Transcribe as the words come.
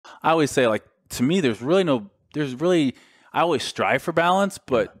I always say, like, to me, I always strive for balance,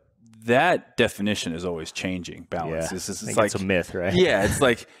 but that definition is always changing. Balance. It's like, it's a myth, right? Yeah. It's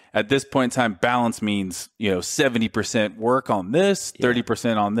like at this point in time, balance means, 70% work on this,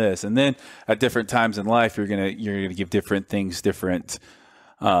 30% on this. And then at different times in life, you're going to give different things, different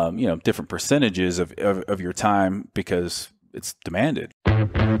percentages of your time because it's demanded.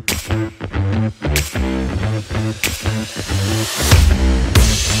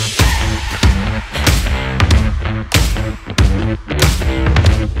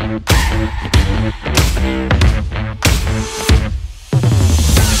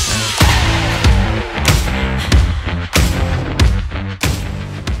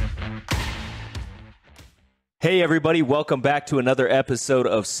 Hey everybody, welcome back to another episode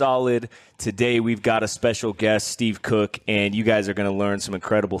of Solid. Today we've got a special guest, Steve Cook, and you guys are going to learn some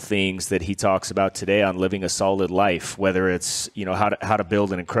incredible things that he talks about today on living a solid life, whether it's, how to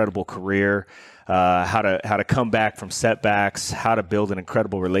build an incredible career, how to come back from setbacks, how to build an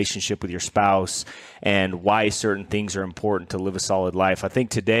incredible relationship with your spouse, and why certain things are important to live a solid life. I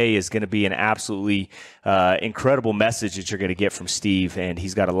think today is going to be an absolutely incredible message that you're going to get from Steve, and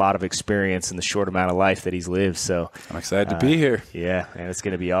he's got a lot of experience in the short amount of life that he's lived. So I'm excited to be here. Yeah, and it's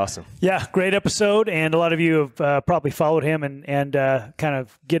going to be awesome. Yeah, great episode, and a lot of you have probably followed him and kind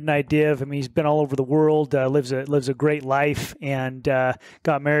of get an idea of him. He's been all over the world, lives a great life, and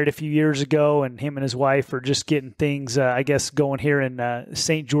got married a few years ago, and him and his wife are just getting things, I guess, going here in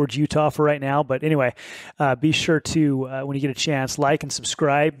St. George, Utah for right now. But anyway, be sure to, when you get a chance, like and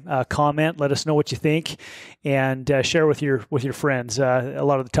subscribe, comment, let us know what you think, and share with your friends. A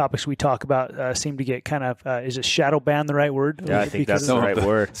lot of the topics we talk about seem to get kind of, is it shadow ban the right word? Yeah, I think that's the right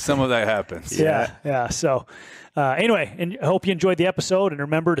word. Some of that happens. Yeah. So anyway, and I hope you enjoyed the episode, and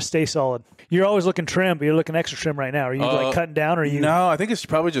remember to stay solid. You're always looking trim, but you're looking extra trim right now. Are you like cutting down, or are you? No, I think it's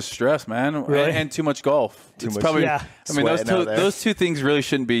probably just stress, man, Really? and too much golf. Too much, probably, yeah. I mean, those two things really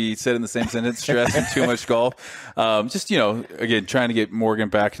shouldn't be said in the same sentence, stress and too much golf. Just, again, trying to get Morgan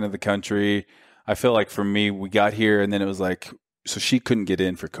back into the country. I feel like for me, we got here, and then it was like, so she couldn't get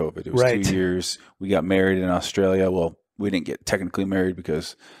in for COVID. It was Right. 2 years. We got married in Australia. Well, we didn't get technically married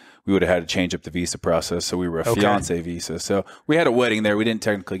because we would have had to change up the visa process. So we were a fiance visa. So we had a wedding there. We didn't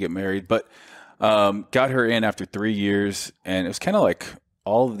technically get married, but got her in after 3 years. And it was kind of like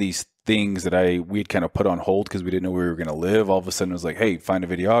all of these things that we'd kind of put on hold because we didn't know where we were going to live. All of a sudden it was like, hey, find a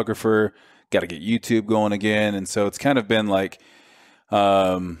videographer, got to get YouTube going again. And so it's kind of been like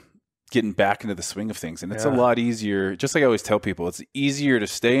getting back into the swing of things. And it's a lot easier. Just like I always tell people, it's easier to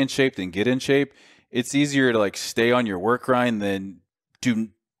stay in shape than get in shape. It's easier to like stay on your work grind than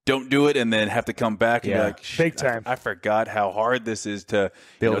don't do it and then have to come back and be like, big time. I forgot how hard this is to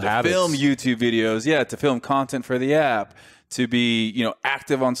Build to habits. film YouTube videos. Yeah, to film content for the app, to be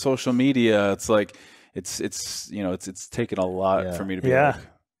active on social media. It's like it's taken a lot for me to be like,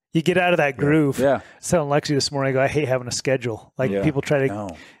 You get out of that groove. Yeah. I was telling Lexi this morning, I hate having a schedule. Like people try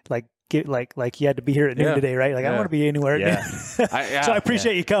to get like you had to be here at noon today, right? Like I don't want to be anywhere at noon. So I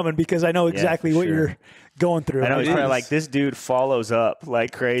appreciate you coming because I know exactly what you're going through. I know he's probably like, this dude follows up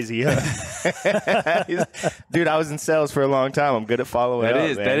like crazy. Dude, I was in sales for a long time. I'm good at following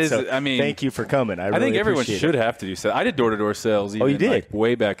up. That is. So I mean, thank you for coming. I think everyone should have to do so. I did door-to-door sales. Even, you did? like,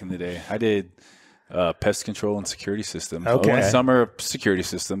 way back in the day. I did pest control and security systems. Okay. 1 summer of security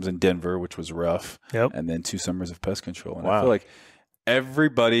systems in Denver, which was rough. Yep. And then 2 summers of pest control. And Wow. I feel like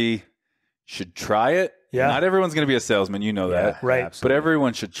everybody should try it. Yeah. Not everyone's going to be a salesman. You know that. Right. But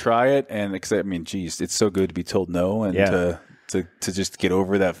everyone should try it. And geez, it's so good to be told no and to just get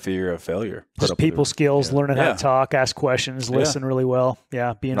over that fear of failure. Just people skills, learning how to talk, ask questions, listen really well.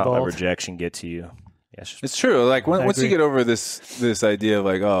 Yeah, be Not involved. let rejection get to you. Yes. It's true. Like once you agree. get over this idea of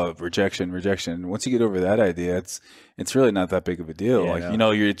like, oh, rejection. Once you get over that idea, it's really not that big of a deal.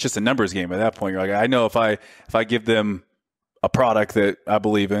 It's just a numbers game at that point. You're like, I know if I give them a product that I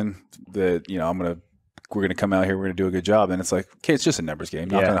believe in, that we're gonna come out here, we're gonna do a good job. And it's like, okay, it's just a numbers game.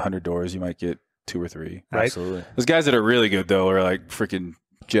 Knock on 100 doors, you might get 2 or 3. Right. Absolutely. Those guys that are really good though are like freaking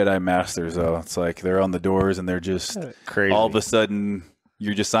Jedi masters. Though it's like they're on the doors and they're just Crazy. all of a sudden.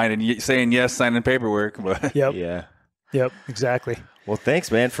 You're just saying yes, signing paperwork. But Yep. Yeah. Yep. Exactly. Well,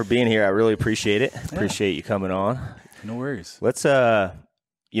 thanks, man, for being here. I really appreciate it. Appreciate you coming on. no worries. Let's,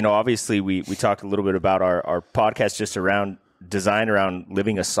 obviously we talked a little bit about our podcast just around design around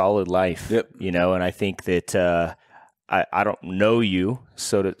living a solid life. Yep. And I think that I don't know you,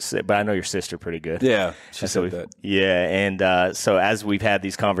 so to say, but I know your sister pretty good. Yeah, she so said that. Yeah, and so as we've had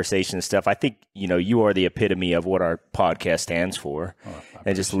these conversations and stuff, I think, you are the epitome of what our podcast stands for,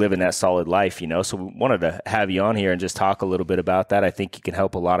 and just living that solid life, So we wanted to have you on here and just talk a little bit about that. I think you can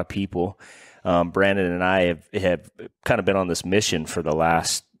help a lot of people. Brandon and I have kind of been on this mission for the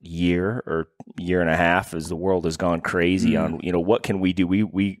last year or year and a half as the world has gone crazy on, what can we do?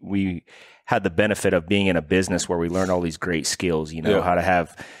 We had the benefit of being in a business where we learned all these great skills, how to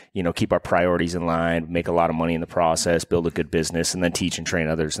have, keep our priorities in line, make a lot of money in the process, build a good business, and then teach and train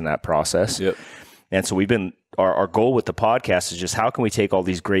others in that process. Yep. And so our goal with the podcast is just how can we take all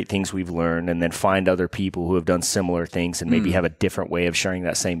these great things we've learned and then find other people who have done similar things and maybe have a different way of sharing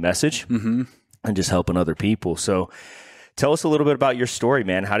that same message and just helping other people. So tell us a little bit about your story,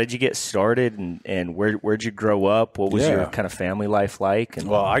 man. How did you get started, and where'd you grow up? What was your kind of family life like?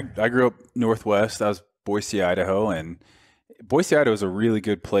 Well, I grew up Northwest. I was Boise, Idaho, and Boise, Idaho is a really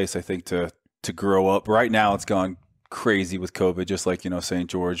good place, I think, to grow up. Right now, it's gone crazy with COVID, just like St.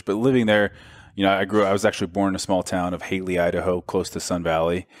 George. But living there, I was actually born in a small town of Haley, Idaho, close to Sun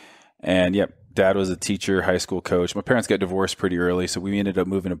Valley, and Dad was a teacher, high school coach. My parents got divorced pretty early, so we ended up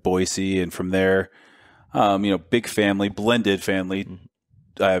moving to Boise, and from there. Big family, blended family.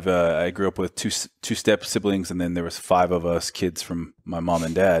 I grew up with two step siblings, and then there was 5 of us kids from my mom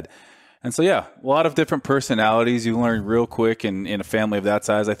and dad. And so, a lot of different personalities you learn real quick in a family of that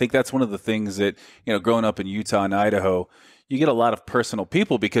size. I think that's one of the things that, growing up in Utah and Idaho, you get a lot of personal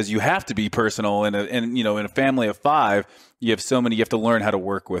people because you have to be personal. In a family of 5, you have so many, you have to learn how to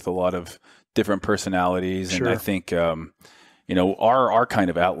work with a lot of different personalities. Sure. And I think, our kind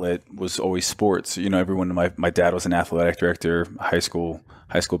of outlet was always sports. Everyone, my dad was an athletic director, high school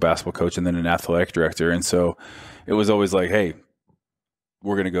basketball coach, and then an athletic director. And so it was always like, hey,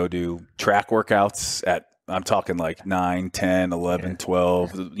 we're going to go do track workouts I'm talking like 9, 10, 11,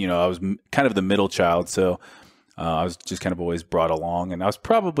 12. I was kind of the middle child. So I was just kind of always brought along, and I was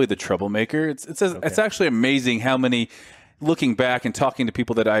probably the troublemaker. It's actually amazing how many, looking back and talking to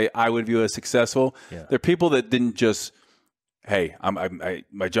people that I would view as successful, they're people that didn't just, hey,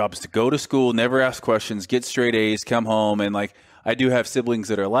 my job is to go to school, never ask questions, get straight A's, come home, and like I do have siblings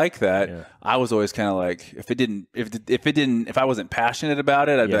that are like that. Yeah. I was always kind of like, if I wasn't passionate about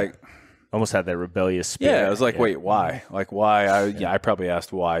it, I'd be like, almost had that rebellious spirit. Yeah, I was like, wait, why? Like why? I probably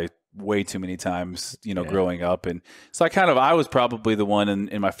asked why way too many times, growing up, and so I was probably the one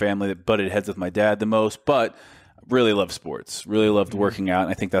in my family that butted heads with my dad the most, but really loved sports, really loved working out. And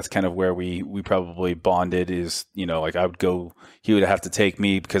I think that's kind of where we probably bonded is, like I would go, he would have to take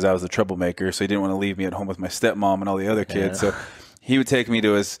me because I was the troublemaker. So he didn't want to leave me at home with my stepmom and all the other kids. So he would take me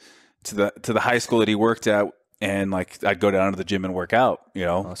to the high school that he worked at. And like, I'd go down to the gym and work out,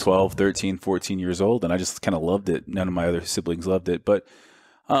 awesome. 12, 13, 14 years old. And I just kind of loved it. None of my other siblings loved it, but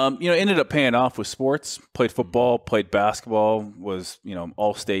ended up paying off with sports, played football, played basketball, was,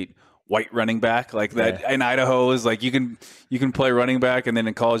 all state white running back like that in Idaho is like you can play running back, and then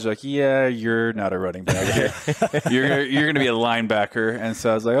in college like you're not a running back, you're going to be a linebacker. And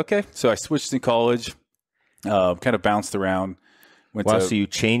so I was like, okay, so I switched in college, kind of bounced around. So you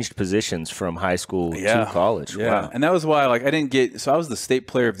changed positions from high school to college. Wow. And that was why I didn't get, I was the state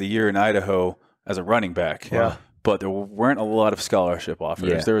player of the year in Idaho as a running back. But there weren't a lot of scholarship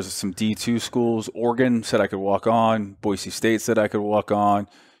offers. There was some D2 schools. Oregon said I could walk on. Boise State said I could walk on.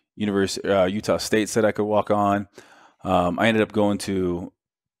 Utah State said I could walk on. I ended up going to,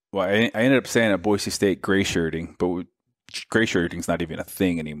 I ended up staying at Boise State gray shirting, but gray shirting is not even a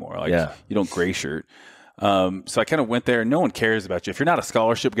thing anymore. You don't gray shirt. So I kind of went there, and no one cares about you. If you're not a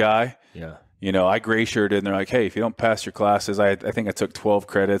scholarship guy, I gray shirted, and they're like, hey, if you don't pass your classes, I think I took 12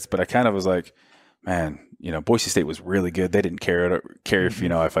 credits, but I kind of was like, man, Boise State was really good. They didn't care if,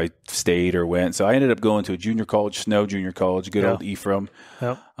 if I stayed or went. So I ended up going to a junior college, Snow Junior College, good old Ephraim.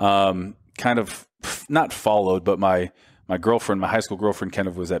 Kind of not followed, but my girlfriend, my high school girlfriend kind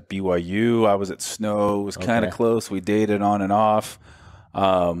of was at BYU. I was at Snow. It was kind of close. We dated on and off.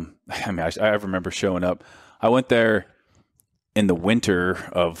 I remember showing up. I went there in the winter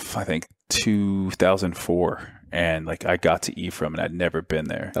of, I think, 2004. And like I got to Ephraim, and I'd never been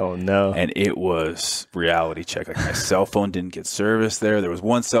there. Oh no! And it was reality check. Like my cell phone didn't get service there. There was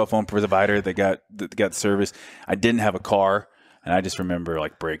one cell phone provider that got service. I didn't have a car, and I just remember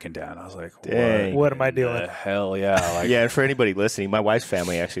like breaking down. I was like, "Dang, what am I doing?" The hell, yeah, like, yeah. And for anybody listening, my wife's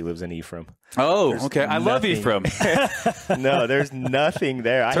family actually lives in Ephraim. Oh, okay. I love Ephraim. No, there's nothing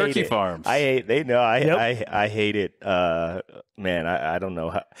there. Turkey farms. I hate it. Man, I don't know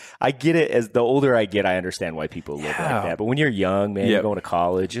how. I get it. As the older I get, I understand why people live like that. But when you're young, man, you're going to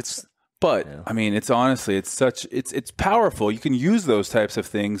college. But I mean, it's honestly, it's powerful. You can use those types of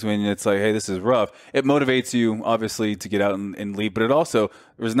things when it's like, hey, this is rough. It motivates you obviously to get out and leave, but it also,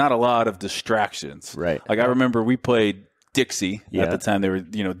 there was not a lot of distractions. Right. Like I remember we played Dixie at the time. They were,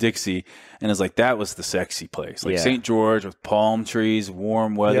 Dixie, and it's like that was the sexy place, like St. George with palm trees,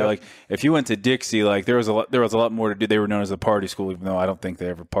 warm weather. Yep. Like if you went to Dixie, like there was a lot more to do. They were known as a party school, even though I don't think they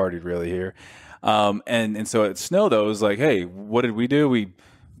ever partied really here. And so at Snow, though, it was like, hey, what did we do?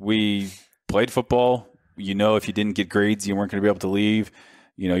 We played football. If you didn't get grades, you weren't going to be able to leave.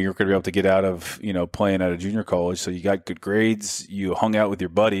 You weren't going to be able to get out of playing at a junior college. So you got good grades. You hung out with your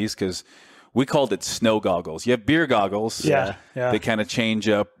buddies because we called it snow goggles. You have beer goggles. Yeah. They kind of change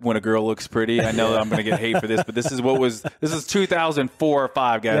up when a girl looks pretty. I know that I'm going to get hate for this, but this is 2004 or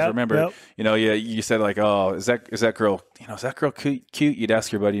 5, guys. Yep, Remember, you said like, oh, is that girl, is that girl cute? You'd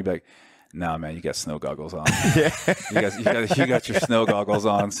ask your buddy, you'd be like, nah, man, you got snow goggles on. you got your snow goggles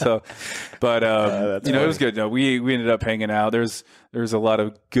on. So, but it was good. No, we ended up hanging out. There's a lot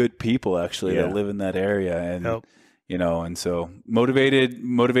of good people actually that live in that area, and and so motivated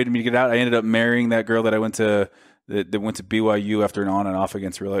me to get out. I ended up marrying that girl that I went to BYU after an on and off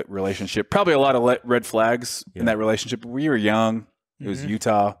against relationship. Probably a lot of red flags in that relationship. We were young. It was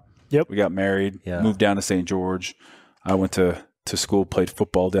Utah. Yep. We got married. Yeah. Moved down to St. George. I went to school, played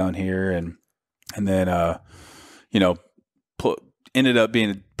football down here, and then ended up being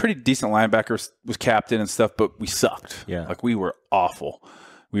a pretty decent linebacker, was captain and stuff, but we sucked. Yeah. Like we were awful.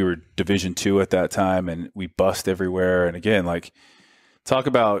 We were Division II at that time, and we bust everywhere. And again, like talk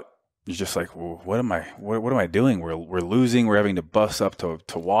about, you're just like, well, what am I doing? We're losing. We're having to bus up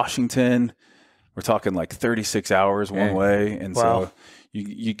to Washington. We're talking like 36 hours one way. And so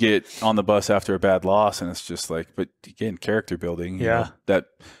you get on the bus after a bad loss, and it's just like, but again, character building. That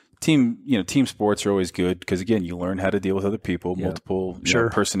team sports are always good because again, you learn how to deal with other people, multiple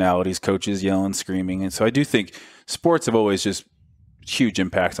personalities, coaches yelling, screaming. And so I do think sports have always just huge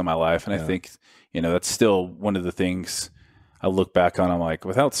impact on my life. And I think, that's still one of the things I look back on. I'm like,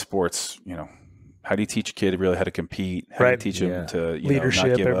 without sports, how do you teach a kid really how to compete? How do you teach them to, leadership,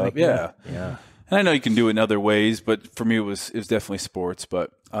 not give up? Yeah. And I know you can do it in other ways, but for me, it was definitely sports.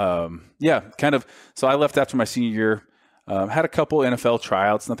 But kind of. So I left after my senior year. Had a couple NFL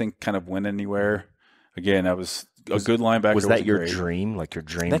tryouts. Nothing kind of went anywhere. Again, I was a good linebacker. Was that your dream? Like your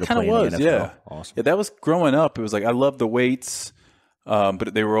dream that to play was, in the NFL? Yeah. Awesome. Yeah, that was growing up. It was like I loved the weights,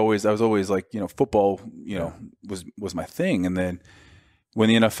 but I was always like, football, was my thing. And then when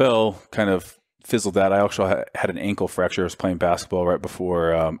the NFL kind of fizzled out, I actually had an ankle fracture. I was playing basketball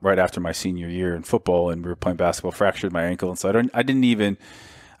right after my senior year in football, and we were playing basketball, fractured my ankle. And so I didn't even,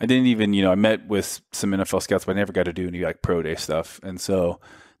 I met with some NFL scouts, but I never got to do any like pro day stuff. And so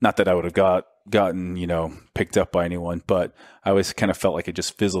not that I would have gotten, picked up by anyone, but I always kind of felt like it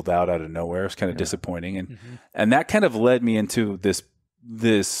just fizzled out of nowhere. It was kind of disappointing. And that kind of led me into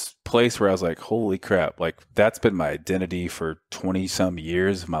this place where I was like, holy crap, like that's been my identity for 20 some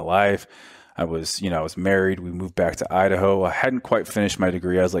years of my life. I was married. We moved back to Idaho. I hadn't quite finished my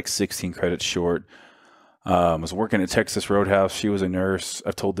degree. I was like 16 credits short. I was working at Texas Roadhouse. She was a nurse.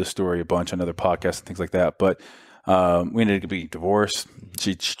 I've told this story a bunch on other podcasts and things like that. But we ended up being divorced.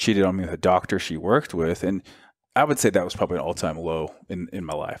 She cheated on me with a doctor she worked with. And I would say that was probably an all-time low in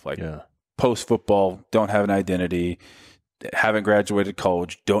my life. Like post-football, don't have an identity, haven't graduated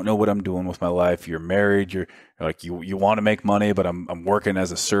college, don't know what I'm doing with my life. You're married. You're like, you want to make money, but I'm working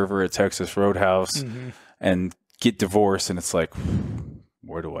as a server at Texas Roadhouse and get divorced. And it's like,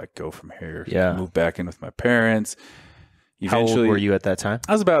 where do I go from here? Yeah. Move back in with my parents. How old were you at that time?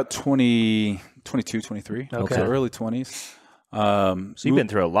 I was about 22, 23. Okay. So early 20s. So you've been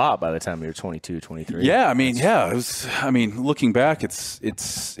through a lot by the time you were 22, 23. Yeah. It was, looking back, it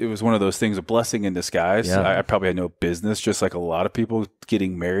was one of those things, a blessing in disguise. Yeah. I probably had no business, just like a lot of people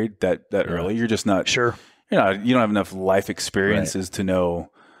getting married that early. You're just not Sure. You don't have enough life experiences to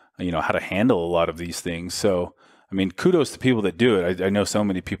know, how to handle a lot of these things. So, kudos to people that do it. I know so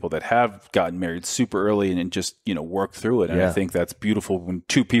many people that have gotten married super early and just, worked through it. And I think that's beautiful when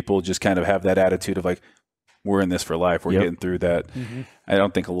two people just kind of have that attitude of like, we're in this for life. We're getting through that. I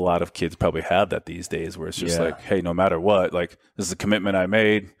don't think a lot of kids probably have that these days where it's just like, hey, no matter what, like this is a commitment I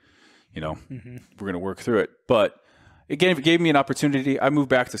made, we're going to work through it. But it gave me an opportunity. I moved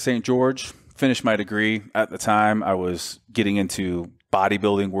back to St. George, finished my degree. At the time I was getting into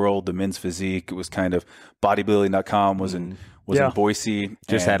bodybuilding world, the men's physique. It was kind of bodybuilding.com was in Boise.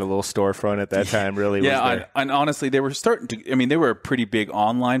 Just had a little storefront at that time, really. And honestly, they were starting to, they were a pretty big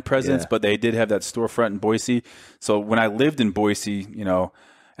online presence, but they did have that storefront in Boise. So when I lived in Boise,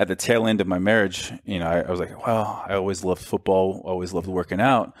 at the tail end of my marriage, I was like, well, I always loved football, always loved working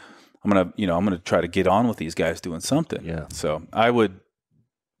out. I'm gonna try to get on with these guys doing something. Yeah. So I would,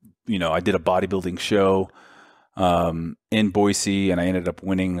 I did a bodybuilding show in Boise, and I ended up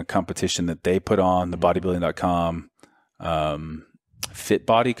winning a competition that they put on, the bodybuilding.com fit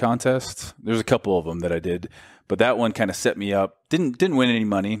body contest. There's a couple of them that I did, but that one kind of set me up. Didn't win any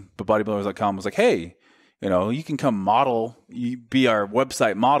money, but bodybuilders.com was like, hey, you can come model, you be our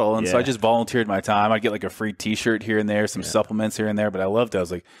website model. And so I just volunteered my time. I'd get like a free t-shirt here and there, some supplements here and there, but I loved it. I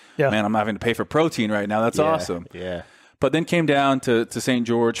was like, man, I'm not having to pay for protein right now. That's awesome. Yeah. But then came down to St.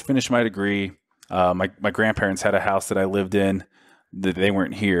 George, finished my degree. My grandparents had a house that I lived in. They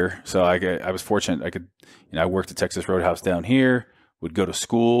weren't here. So I was fortunate. I worked at Texas Roadhouse down here, would go to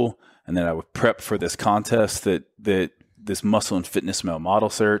school, and then I would prep for this contest that this muscle and fitness male model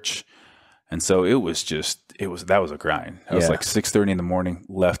search. And so that was a grind. I was like 6:30 in the morning,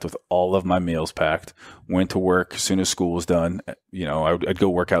 left with all of my meals packed, went to work as soon as school was done. I'd go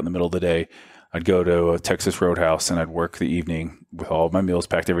work out in the middle of the day. I'd go to a Texas Roadhouse and I'd work the evening with all of my meals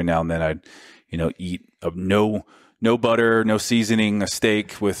packed. Every now and then I'd, eat no butter, no seasoning, a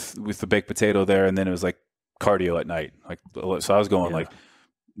steak with the baked potato there. And then it was like cardio at night. So I was going like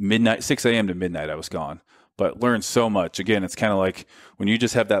midnight, 6 a.m. to midnight, I was gone. But learned so much. Again, it's kind of like when you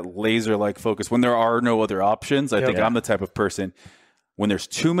just have that laser-like focus, when there are no other options. I think I'm the type of person, when there's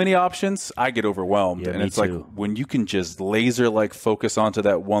too many options, I get overwhelmed. And it's like when you can just laser-like focus onto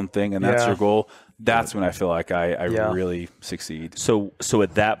that one thing and that's your goal, that's when I feel like I really succeed. So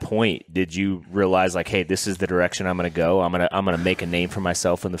at that point, did you realize like, hey, this is the direction I'm going to go? I'm going to make a name for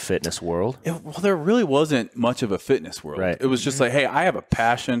myself in the fitness world? Well, there really wasn't much of a fitness world. Right. It was just like, hey, I have a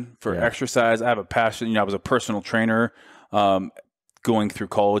passion for exercise. I have a passion. I was a personal trainer going through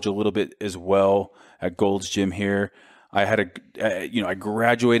college a little bit as well at Gold's Gym here. I had I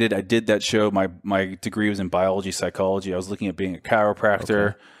graduated. I did that show. My degree was in biology, psychology. I was looking at being a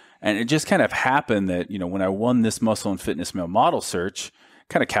chiropractor. Okay. And it just kind of happened that, when I won this muscle and fitness male model search,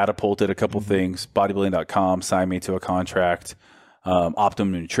 kind of catapulted a couple things. Bodybuilding.com signed me to a contract.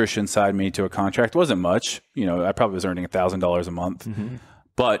 Optimum Nutrition signed me to a contract. It wasn't much. I probably was earning $1,000 a month. Mm-hmm.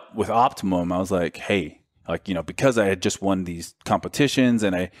 But with Optimum, I was like, hey, because I had just won these competitions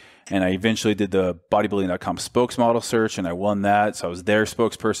and I eventually did the bodybuilding.com spokesmodel search and I won that. So I was their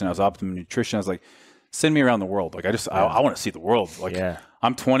spokesperson. I was Optimum Nutrition. I was like, send me around the world. Like I want to see the world.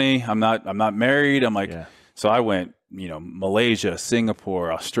 I'm 20. I'm not married. I'm like, so I went, Malaysia,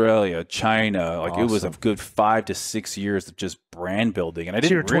 Singapore, Australia, China. Awesome. It was a good 5 to 6 years of just brand building. And I didn't.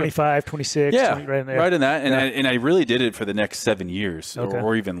 So you're 25, 26, 20, right in there. Right in that. And I really did it for the next 7 years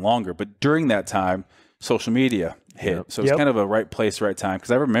or even longer. But during that time, social media hit. Yep. So it's kind of a right place, right time. Because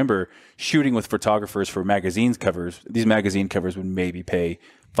I remember shooting with photographers for magazine covers. These magazine covers would maybe pay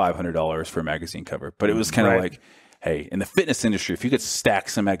 $500 for a magazine cover. But it was kind of like, hey, in the fitness industry, if you could stack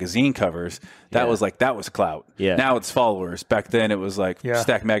some magazine covers, that was clout. Yeah. Now it's followers. Back then it was like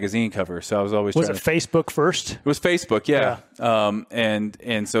stack magazine covers. So I was always Facebook first? It was Facebook,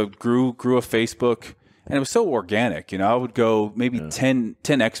 and so grew a Facebook. And it was so organic. I would go maybe 10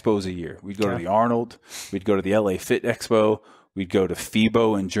 expos a year. We'd go to the Arnold. We'd go to the LA Fit Expo. We'd go to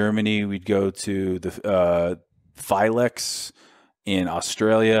FIBO in Germany. We'd go to the Filex in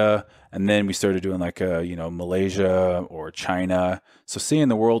Australia. And then we started doing like, Malaysia or China. So seeing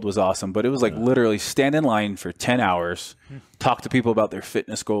the world was awesome. But it was like literally stand in line for 10 hours, talk to people about their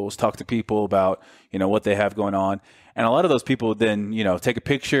fitness goals, talk to people about, what they have going on. And a lot of those people would then, take a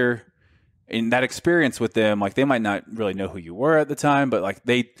picture. In that experience with them, like they might not really know who you were at the time, but like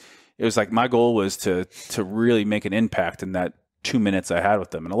it was like my goal was to really make an impact in that 2 minutes I had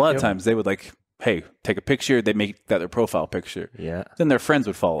with them. And a lot of times they would like, hey, take a picture. They make that their profile picture. Yeah. Then their friends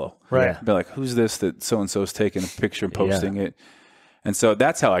would follow. Right. Be like, who's this that so-and-so's taking a picture and posting it? And so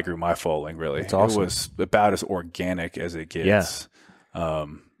that's how I grew my following, really. That's awesome. It was about as organic as it gets. Yeah.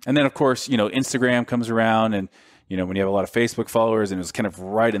 And then of course, Instagram comes around and, when you have a lot of Facebook followers, and it was kind of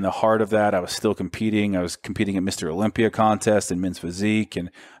right in the heart of that. I was still competing. I was competing at Mr. Olympia contest and men's physique, and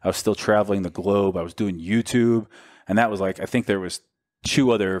I was still traveling the globe. I was doing YouTube, and that was like, I think there was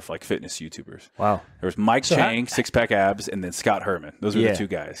 2 other like fitness YouTubers. Wow. There was Mike Chang, Six Pack Abs, and then Scott Herman. Those were the 2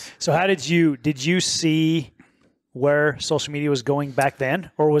 guys. So how did you see where social media was going back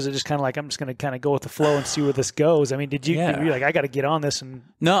then, or was it just kind of like, I'm just going to kind of go with the flow and see where this goes? I mean, did you like, I got to get on this? And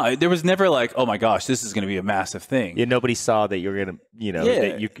no, there was never like, oh my gosh, this is going to be a massive thing. Yeah, nobody saw that you were going to,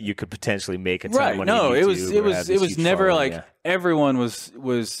 that you could potentially make a ton of money. No, it was never like everyone was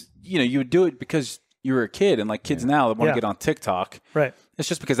you would do it because you were a kid, and like kids now that want to get on TikTok. Right. It's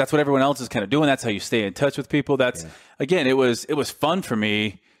just because that's what everyone else is kind of doing. That's how you stay in touch with people. That's again, it was fun for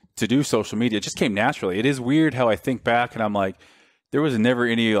me to do social media. It just came naturally. It is weird how I think back and I'm like, there was never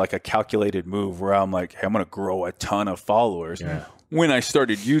any like a calculated move where I'm like, hey, I'm going to grow a ton of followers. Yeah. When I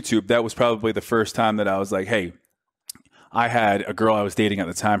started YouTube, that was probably the first time that I was like, hey, I had a girl I was dating at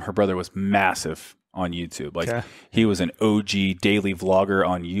the time. Her brother was massive on YouTube. Like he was an OG daily vlogger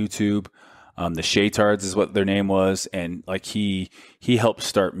on YouTube. The Shaytards is what their name was. And like he helped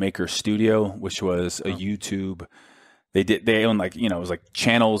start Maker Studio, which was a YouTube. They own like, it was like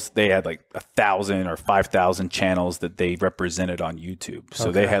channels. They had like 1,000 or 5,000 channels that they represented on YouTube.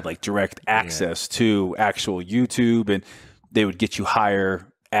 So they had like direct access to actual YouTube, and they would get you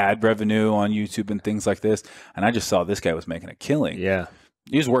higher ad revenue on YouTube and things like this. And I just saw this guy was making a killing. Yeah.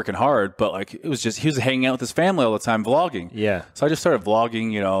 He was working hard, but like it was just, he was hanging out with his family all the time vlogging. Yeah. So I just started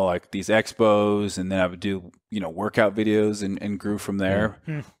vlogging, like these expos, and then I would do, workout videos and grew from there.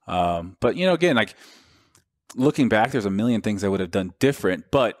 But, again, like looking back, there's a million things I would have done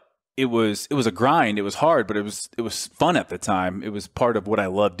different, but it was a grind. It was hard, but it was fun at the time. It was part of what I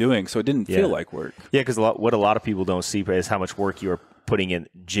loved doing. So it didn't feel like work. Yeah. Because what a lot of people don't see is how much work you are putting in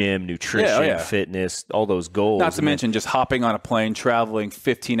gym, nutrition, fitness, all those goals. Not to mention just hopping on a plane, traveling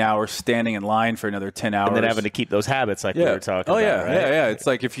 15 hours, standing in line for another 10 hours. And then having to keep those habits like we were talking about. Right? Yeah. It's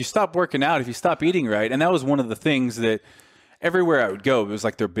like if you stop working out, if you stop eating right, and that was one of the things that everywhere I would go, it was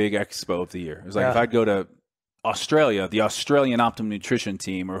like their big expo of the year. It was like if I'd go to Australia, the Australian Optimum Nutrition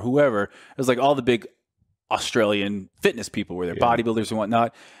team or whoever, it was like all the big Australian fitness people were there, bodybuilders and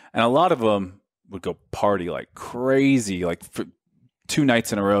whatnot. And a lot of them would go party like crazy, like for 2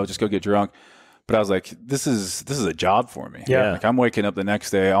 nights in a row, just go get drunk. But I was like, this is a job for me. Yeah. Like I'm waking up the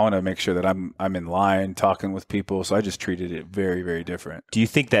next day. I want to make sure that I'm in line talking with people. So I just treated it very, very different. Do you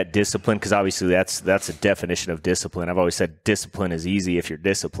think that discipline, because obviously that's a definition of discipline. I've always said discipline is easy if you're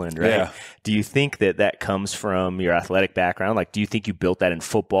disciplined, right? Yeah. Do you think that comes from your athletic background? Like, do you think you built that in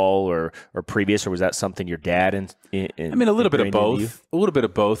football or previous, or was that something your dad a little bit of both. A little bit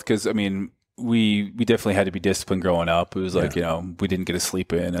of both, because we definitely had to be disciplined growing up. It was like, we didn't get to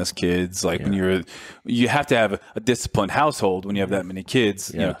sleep in as kids. Like when you have to have a disciplined household when you have that many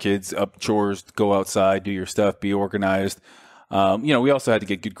kids, kids up chores, go outside, do your stuff, be organized. We also had to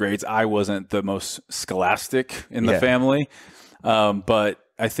get good grades. I wasn't the most scholastic in the family. But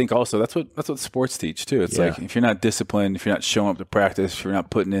I think also that's what sports teach too. It's like, if you're not disciplined, if you're not showing up to practice, if you're not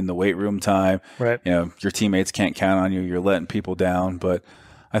putting in the weight room time, right. Your teammates can't count on you. You're letting people down. But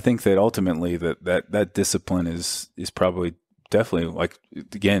I think that ultimately that discipline is probably definitely like,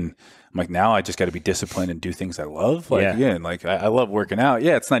 again, I'm like, now I just got to be disciplined and do things I love. Like, again, like I love working out.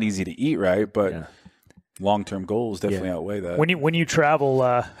 Yeah. It's not easy to eat right, but long-term goals definitely outweigh that. When you travel,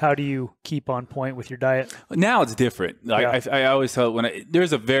 how do you keep on point with your diet? Now it's different. Like I always tell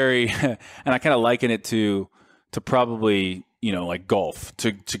there's a very, and I kind of liken it to probably, like golf,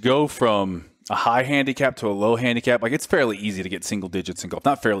 to go from a high handicap to a low handicap. Like it's fairly easy to get single digits in golf.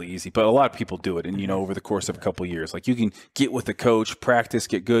 Not fairly easy, but a lot of people do it. And, over the course of a couple of years, like you can get with the coach, practice,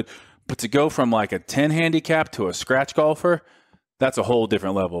 get good. But to go from like a 10 handicap to a scratch golfer, that's a whole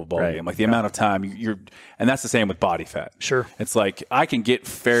different level of ball game. Like the amount of time and that's the same with body fat. Sure. It's like I can get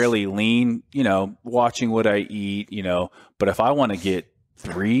fairly lean, watching what I eat, but if I want to get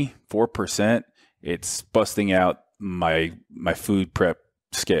 3-4%, it's busting out my food prep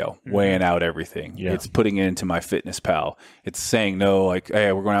scale, weighing out everything. It's putting it into MyFitnessPal. It's saying no, like,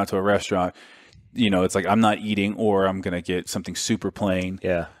 hey, we're going out to a restaurant. It's like I'm not eating, or I'm going to get something super plain.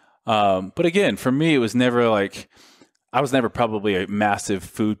 Yeah. But again, for me, it was never like, I was never probably a massive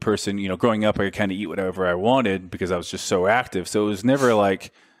food person. Growing up, I could kind of eat whatever I wanted because I was just so active. So it was never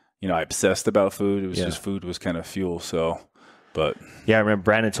like, I obsessed about food. It was just food was kind of fuel. So, but yeah, I remember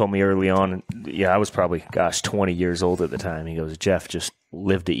Brandon told me early on, I was probably, 20 years old at the time. He goes, Jeff, just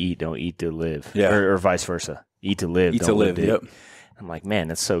live to eat, don't eat to live. Yeah. Or vice versa. Eat to live, eat don't to live. Yep. Yep. I'm like, man,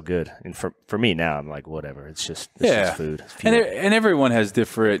 that's so good. And for me now, I'm like, whatever. It's just food. And everyone has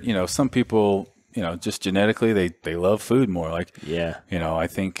different, some people, just genetically, they love food more. Like, I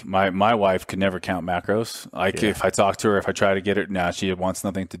think my wife could never count macros. Like if I talk to her, if I try to get her, she wants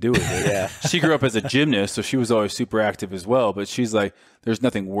nothing to do with it. She grew up as a gymnast, so she was always super active as well. But she's like, there's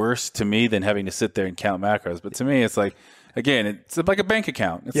nothing worse to me than having to sit there and count macros. But to me, it's like, again, it's like a bank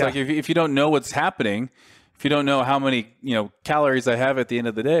account. It's like if you don't know what's happening, if you don't know how many, calories I have at the end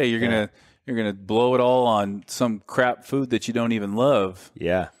of the day, you're going to blow it all on some crap food that you don't even love.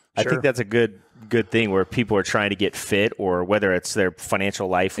 Yeah. I think that's a good thing where people are trying to get fit, or whether it's their financial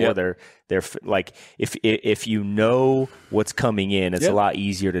life or their like, if you know what's coming in, it's a lot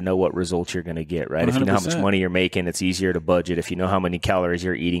easier to know what results you're going to get, right? 100%. If you know how much money you're making, it's easier to budget. If you know how many calories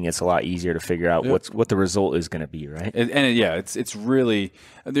you're eating, it's a lot easier to figure out what the result is going to be, right? It's really,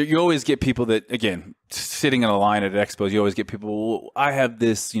 you always get people that, again, sitting in a line at expos, you always get people, well, I have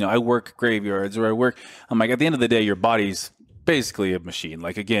this, I work graveyards, or I'm like, at the end of the day, your body's basically a machine.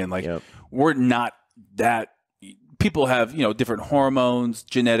 Like, again, we're not that. People have, different hormones,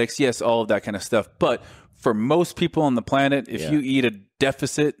 genetics, yes, all of that kind of stuff. But for most people on the planet, if you eat at a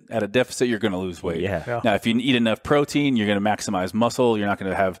deficit, you're going to lose weight. Now, if you eat enough protein, you're going to maximize muscle. You're not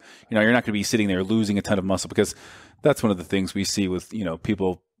going to have, you're not going to be sitting there losing a ton of muscle, because that's one of the things we see with,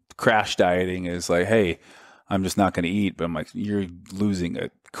 people crash dieting is like, hey, I'm just not going to eat. But I'm like, you're losing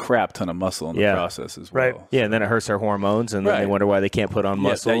a crap ton of muscle in the process as well. Right. Yeah, and then it hurts their hormones, and then they wonder why they can't put on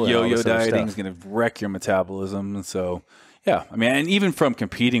muscle. That yo-yo dieting is going to wreck your metabolism. And so, and even from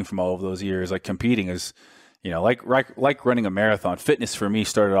competing from all of those years, like competing is, like running a marathon. Fitness for me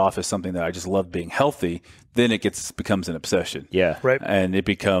started off as something that I just loved being healthy. Then it becomes an obsession. Yeah. Right. And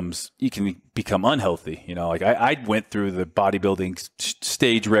you can become unhealthy. Like I went through the bodybuilding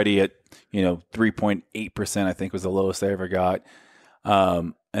stage ready at, 3.8%, I think was the lowest I ever got.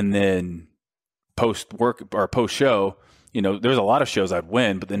 And then post work or post show, there's a lot of shows I'd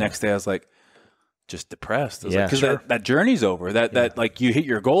win, but the next day I was like, just depressed. Because that journey's over. That like you hit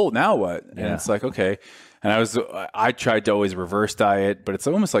your goal, now what? And it's like, okay. And I tried to always reverse diet, but it's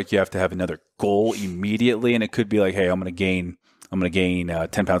almost like you have to have another goal immediately. And it could be like, hey, I'm going to gain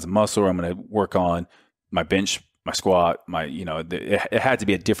 10 pounds of muscle, or I'm going to work on my bench, my squat, it had to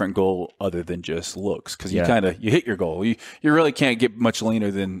be a different goal other than just looks. Cause you hit your goal. You really can't get much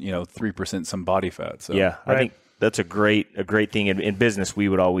leaner than, 3% some body fat. So I think that's a great thing in business. We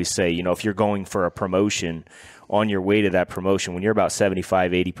would always say, if you're going for a promotion, on your way to that promotion, when you're about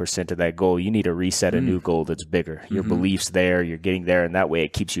 75, 80% of that goal, you need to reset a new goal that's bigger. Your beliefs there, you're getting there, and that way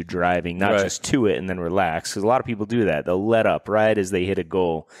it keeps you driving, not just to it and then relax. Because a lot of people do that. They'll let up right as they hit a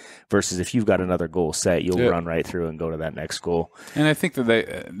goal, versus if you've got another goal set, you'll run right through and go to that next goal. And I think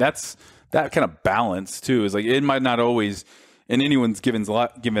that's that kind of balance too, is like, it might not always, in anyone's given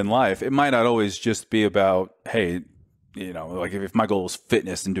life, it might not always just be about, hey, like if my goal is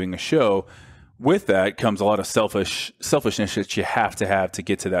fitness and doing a show, with that comes a lot of selfishness that you have to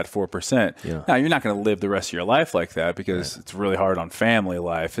get to that 4%. Yeah. Now, you're not going to live the rest of your life like that, because it's really hard on family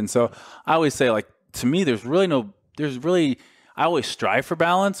life. And so I always say, like, to me, I always strive for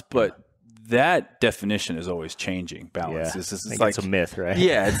balance, but that definition is always changing. Balance. It's a myth, right?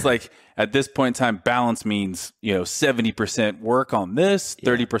 Yeah. It's like at this point in time, balance means, 70% work on this,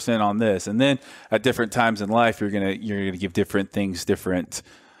 30% on this. And then at different times in life, you're going to give different things, different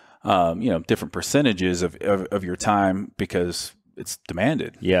percentages of your time, because it's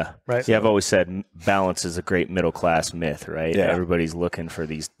demanded. Yeah. Right. Yeah. I've always said balance is a great middle class myth, right? Yeah. Everybody's looking for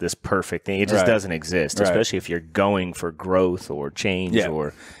this perfect thing. It just doesn't exist, especially if you're going for growth or change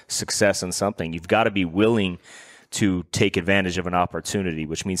or success in something. You've got to be willing to take advantage of an opportunity,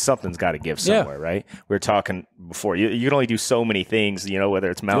 which means something's got to give somewhere, right? We were talking before, you can only do so many things, whether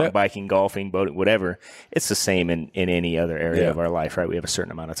it's mountain biking, golfing, boating, whatever. It's the same in any other area of our life, right? We have a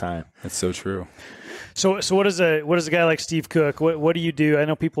certain amount of time. That's so true. So what does a guy like Steve Cook, what do you do? I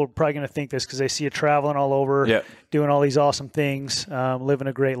know people are probably going to think this because they see you traveling all over, doing all these awesome things, living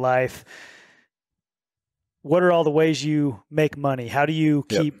a great life. What are all the ways you make money? How do you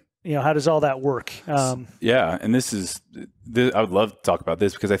keep how does all that work? And this I would love to talk about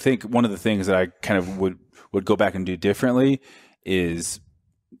this, because I think one of the things that I kind of would go back and do differently is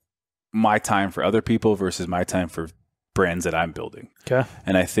my time for other people versus my time for brands that I'm building. Okay.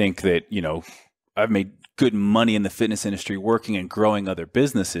 And I think that, I've made good money in the fitness industry working and growing other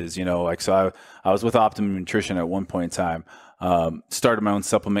businesses, so I was with Optimum Nutrition at one point in time. Started my own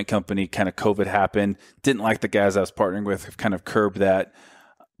supplement company, kind of COVID happened. Didn't like the guys I was partnering with, have kind of curbed that.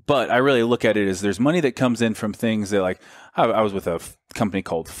 But I really look at it as there's money that comes in from things that, like, I was with a company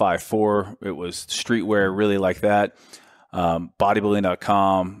called 5-4. It was streetwear, really like that.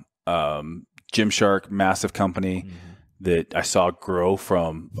 Bodybuilding.com, Gymshark, massive company that I saw grow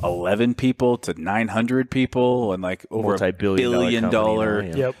from 11 people to 900 people and like over $1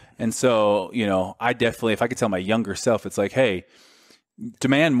 billion. Yep. And so, I definitely, if I could tell my younger self, it's like, hey,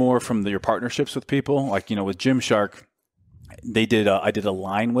 demand more from your partnerships with people. Like, with Gymshark, I did a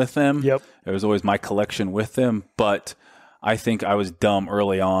line with them. Yep. It was always my collection with them, but I think I was dumb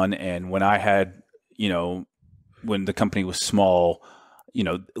early on. And when I had, when the company was small,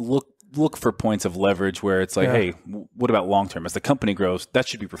 look for points of leverage where it's like, hey, what about long term? As the company grows, that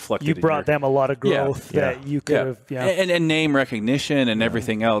should be reflected. You brought them a lot of growth that you could have, and name recognition and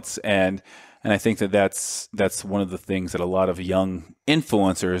everything else. And I think that's one of the things that a lot of young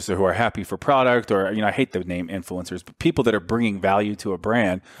influencers who are happy for product, or I hate the name influencers, but people that are bringing value to a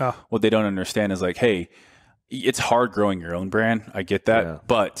brand, what they don't understand is like, hey, it's hard growing your own brand. I get that,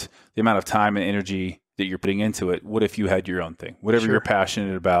 but the amount of time and energy that you're putting into it, what if you had your own thing? Whatever you're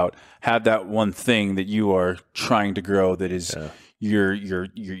passionate about, have that one thing that you are trying to grow that is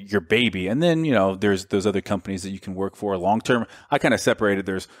your baby. And then, there's those other companies that you can work for long term. I kind of separated.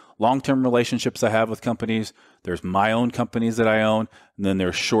 There's long-term relationships I have with companies. There's my own companies that I own. And then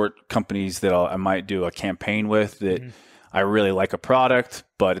there's short companies that I might do a campaign with that I really like a product,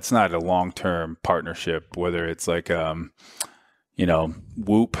 but it's not a long-term partnership, whether it's like,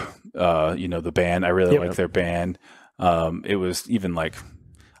 Whoop, the band. I really like their band. It was even like,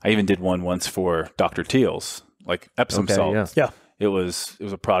 I even did one once for Dr. Teal's, like Epsom salt. Yeah. It was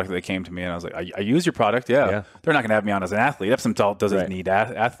a product that came to me, and I was like, I use your product. Yeah. They're not going to have me on as an athlete. Epsom salt doesn't need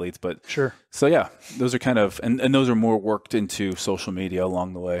athletes, but sure. So yeah, those are kind of, and those are more worked into social media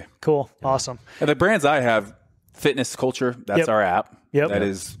along the way. Cool. Awesome. And the brands I have, Fitness Culture, that's our app. That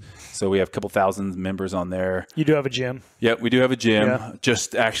is, so we have a couple thousand members on there. You do have a gym. Yep, we do have a gym.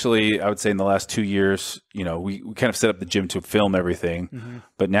 Just actually, I would say in the last 2 years, we kind of set up the gym to film everything.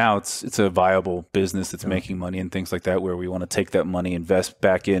 But now it's a viable business that's making money and things like that, where we want to take that money, invest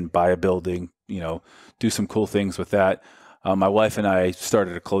back in, buy a building, do some cool things with that. My wife and I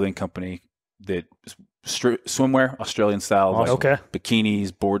started a clothing company that swimwear, Australian style, like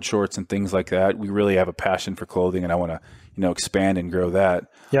bikinis, board shorts, and things like that. We really have a passion for clothing, and I want to expand and grow that.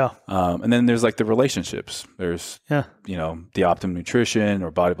 And then there's like the relationships. There's the Optimum Nutrition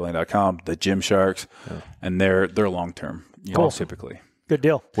or bodybuilding.com, the Gymsharks, and they're long term, typically. Good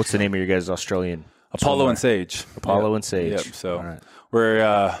deal. What's the name of your guys' Australian? Apollo and Sage. Apollo and Sage. Yep. So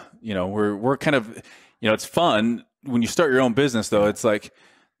we're kind of, it's fun when you start your own business though. It's like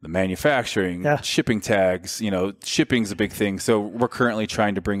the manufacturing, shipping tags, shipping's a big thing. So we're currently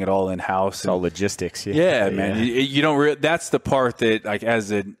trying to bring it all in house. It's all logistics. Yeah, man. You don't. That's the part that, like, as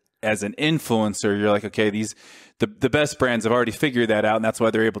an influencer, you're like, okay, the best brands have already figured that out, and that's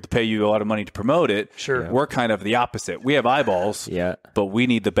why they're able to pay you a lot of money to promote it. Sure. We're kind of the opposite. We have eyeballs, but we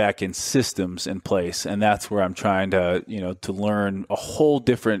need the back end systems in place, and that's where I'm trying to, to learn a whole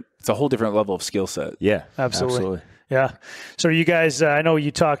different level of skill set. Yeah, absolutely. Yeah. So you guys, I know you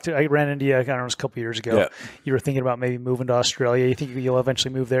talked, I ran into you, I don't know, it was a couple years ago. You were thinking about maybe moving to Australia. You think you'll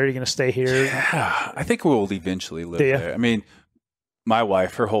eventually move there? You're going to stay here? Yeah, I think we'll eventually live there. I mean, my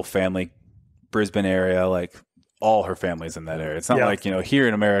wife, her whole family, Brisbane area, like all her family's in that area. It's not like, here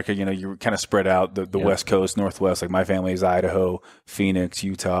in America, you're kind of spread out the West Coast, Northwest. Like my family is Idaho, Phoenix,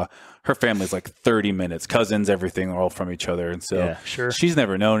 Utah. Her family's like 30 minutes, cousins, everything, are all from each other. And so she's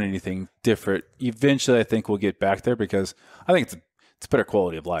never known anything different. Eventually, I think we'll get back there because I think it's better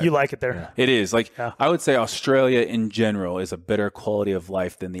quality of life. You like it there? It is. Like I would say Australia in general is a better quality of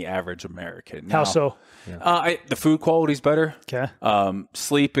life than the average American. How so? The food quality is better. Okay.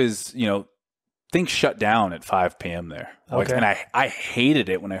 Sleep is, things shut down at 5 p.m. there. Like, and I hated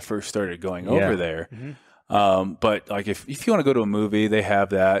it when I first started going over there. But like if you want to go to a movie, they have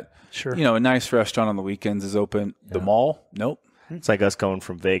that. Sure. A nice restaurant on the weekends is open. The mall, nope. It's like us going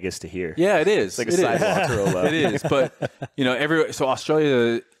from Vegas to here. Yeah, it is. It's like a sidewalk to roll up. It is. But so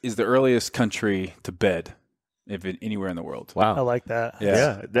Australia is the earliest country to bed, anywhere in the world. Wow, I like that.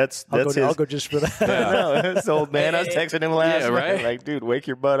 Yeah, that's I'll go just for that. No, this old man. I was texting him last night. Like, dude, wake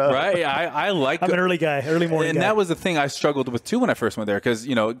your butt up. Right. I like. I'm an early guy, early morning. And guy. that was the thing I struggled with too when I first went there, because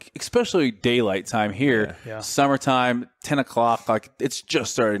especially daylight time here, summertime, 10 o'clock, like it's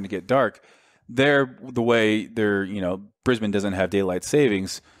just starting to get dark. Brisbane doesn't have daylight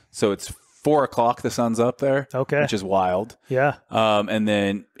savings, so it's 4 o'clock. The sun's up there, which is wild. Yeah. And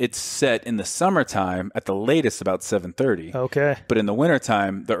then it's set in the summertime at the latest about 7:30. Okay. But in the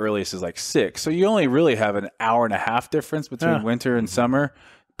wintertime, the earliest is like 6. So you only really have an hour and a half difference between winter and summer.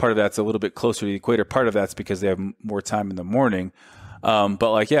 Part of that's a little bit closer to the equator. Part of that's because they have more time in the morning.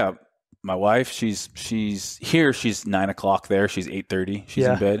 But my wife, she's here. She's 9 o'clock there. She's 8:30. She's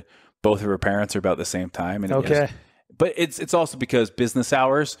in bed. Both of her parents are about the same time. And but it's also because business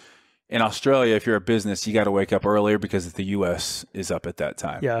hours in Australia, if you're a business, you got to wake up earlier because the U.S. is up at that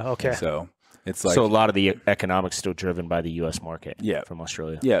time. Yeah. Okay. So it's like, so a lot of the economics still driven by the U.S. market. Yeah. From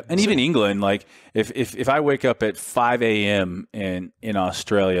Australia. Yeah. And even England, like if I wake up at 5 a.m. in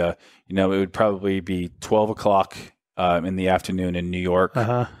Australia, it would probably be 12 o'clock in the afternoon in New York.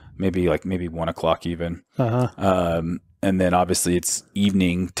 Maybe 1 o'clock even. and then obviously it's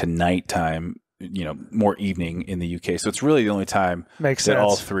evening to nighttime, more evening in the UK. So it's really the only time that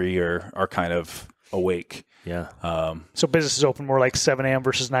all three are kind of awake. Yeah. So business is open more like 7 a.m.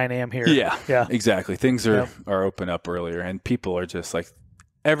 versus 9 a.m. here. Yeah. Exactly. Things are open up earlier, and people are just like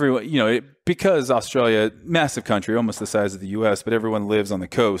everyone, because Australia, massive country, almost the size of the US, but everyone lives on the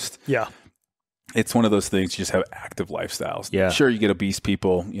coast. Yeah. It's one of those things, you just have active lifestyles. Yeah. Sure, you get obese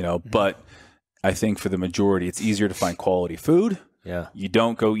people, but I think for the majority, it's easier to find quality food. Yeah. You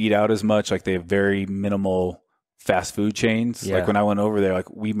don't go eat out as much. Like, they have very minimal fast food chains. Yeah. Like, when I went over there, like,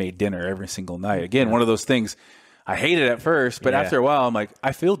 we made dinner every single night. Again, one of those things I hated at first, but after a while, I'm like,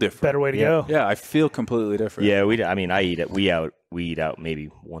 I feel different. Better way to go. Yeah, I feel completely different. Yeah, we eat out maybe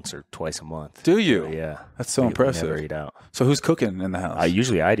once or twice a month. Do you? Yeah. That's so impressive. We never eat out. So who's cooking in the house?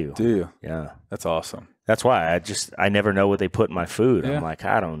 Usually I do. Do you? Yeah. That's awesome. That's why I never know what they put in my food. Yeah. I'm like,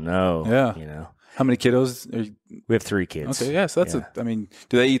 I don't know. Yeah. How many kiddos? We have 3 kids. Okay, yeah. So that's do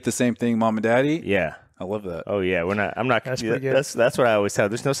they eat the same thing mom and dad eat? Yeah. I love that. Oh yeah, I'm not. That's pretty good. That's what I always tell.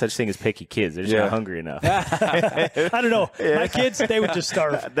 There's no such thing as picky kids. They're just not hungry enough. I don't know. My kids, they would just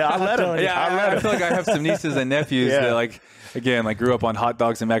starve. I'll let them. Yeah, I feel like I have some nieces and nephews that grew up on hot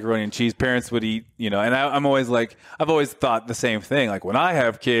dogs and macaroni and cheese. Parents would eat, and I'm always like, I've always thought the same thing. Like, when I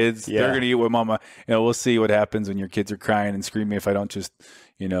have kids, they're going to eat with mama. We'll see what happens when your kids are crying and screaming if I don't just,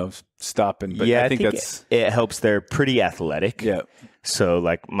 stop. But I think that's it helps. They're pretty athletic. Yeah. So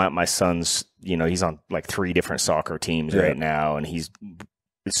like my son's, he's on like 3 different soccer teams right now, and he's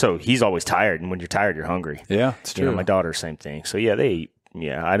always tired. And when you're tired, you're hungry. Yeah, it's true. My daughter, same thing. So yeah, they eat.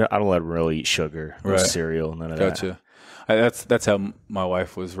 Yeah, I don't let them really eat sugar, or cereal, none of that. Gotcha. That's how my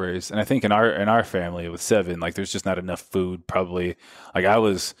wife was raised, and I think in our family with 7, like, there's just not enough food. Probably, like,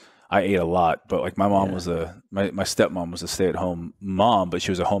 I ate a lot, but like my mom was my stepmom was a stay-at-home mom, but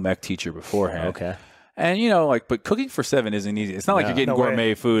she was a home ec teacher beforehand. Okay. And but cooking for 7 isn't easy. It's not like you're getting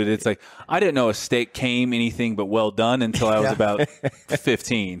gourmet food. It's like, I didn't know a steak came anything but well done until I was about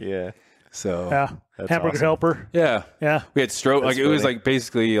 15. Yeah. So hamburger helper. Yeah. Yeah. We had it was like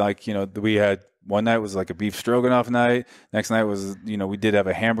basically like, we had one night was like a beef stroganoff night. Next night was, we did have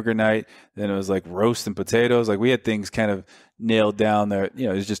a hamburger night. Then it was like roast and potatoes. Like, we had things kind of nailed down there. It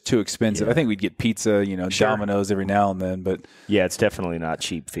was just too expensive. I think we'd get pizza, Domino's every now and then. But yeah, it's definitely not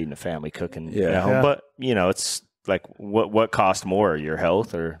cheap feeding a family cooking. Yeah. But, it's like what cost more, your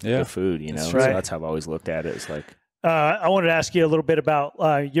health or the food, That's So right. that's how I've always looked at it. It's like, I wanted to ask you a little bit about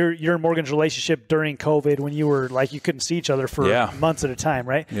your and Morgan's relationship during COVID, when you were like, you couldn't see each other for months at a time,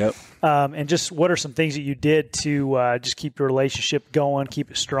 right? Yep. And just what are some things that you did to just keep your relationship going,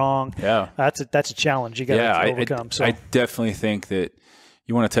 keep it strong? Yeah. That's a challenge you got to overcome. I definitely think that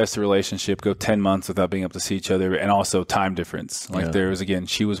you want to test the relationship, go 10 months without being able to see each other, and also time difference. Like, there was, again,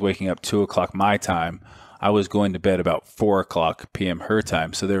 she was waking up 2 o'clock my time. I was going to bed about 4 o'clock p.m. her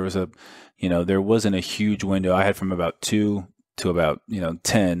time. So there was there wasn't a huge window. I had from about 2 to about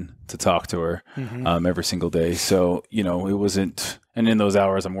 10 to talk to her every single day. So it wasn't, and in those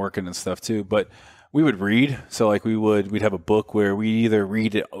hours I'm working and stuff too. But we would read. So like we'd have a book where we either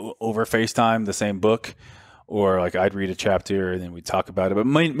read it over FaceTime, the same book, or like I'd read a chapter and then we'd talk about it. But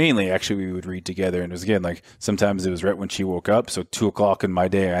mainly, actually, we would read together. And it was, again, like, sometimes it was right when she woke up. So 2 o'clock in my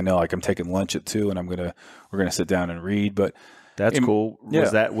day, I know, like, I'm taking lunch at 2 and we're gonna sit down and read. But that's cool.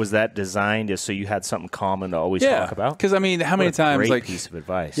 Was that designed just so you had something common to always talk about? Because, I mean, how many times, great like, piece of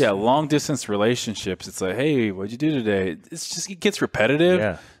advice. Yeah, long distance relationships. It's like, hey, what'd you do today? It's just, it gets repetitive.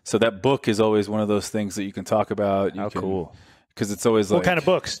 Yeah. So that book is always one of those things that you can talk about. How cool. Because it's always like, what kind of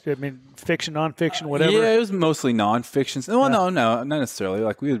books? I mean, fiction, nonfiction, whatever. Yeah, it was mostly nonfiction. Well, no, not necessarily.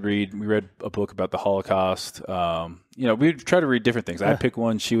 Like, we read a book about the Holocaust. We'd try to read different things. I'd pick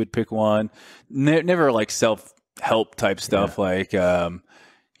one, she would pick one. Never like self-help type stuff. Like,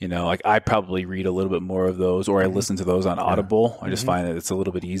 like, I probably read a little bit more of those, or I listen to those on Audible. I just find that it's a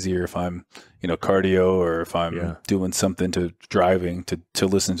little bit easier if I'm, cardio, or if I'm doing something to driving to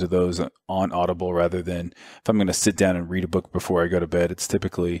listen to those on Audible, rather than if I'm going to sit down and read a book before I go to bed. It's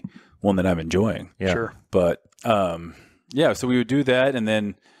typically one that I'm enjoying. Yeah. Sure. But, so we would do that. And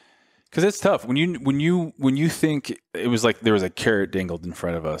then, because it's tough when you think it was like there was a carrot dangled in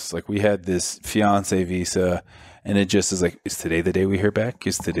front of us. Like, we had this fiance visa, and it just is like, is today the day we hear back?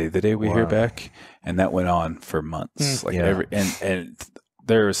 Is today the day we hear back? And that went on for months. And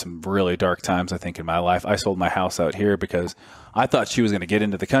there were some really dark times, I think, in my life. I sold my house out here because I thought she was going to get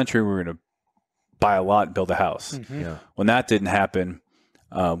into the country. We were going to buy a lot and build a house. Yeah. When that didn't happen,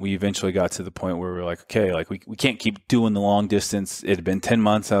 we eventually got to the point where we were like, okay, like, we can't keep doing the long distance. It had been 10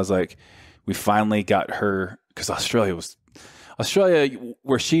 months. I was like, we finally got her, because Australia,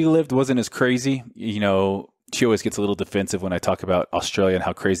 where she lived, wasn't as crazy. she always gets a little defensive when I talk about Australia and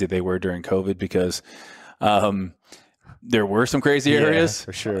how crazy they were during COVID because there were some crazy areas.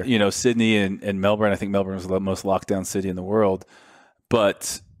 For sure. You know, Sydney and Melbourne. I think Melbourne was the most locked down city in the world.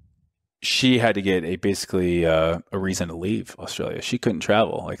 But she had to get basically a reason to leave Australia. She couldn't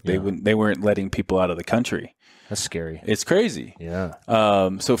travel. Like they weren't letting people out of the country. That's scary. It's crazy. Yeah.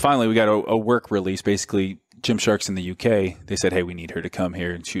 So finally we got a work release. Basically, Gymshark's in the UK. They said, hey, we need her to come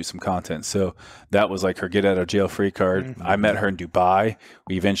here and shoot some content. So that was like her get out of jail free card. Mm-hmm. I met her in Dubai.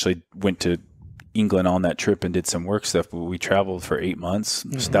 We eventually went to England on that trip and did some work stuff, but we traveled for 8 months.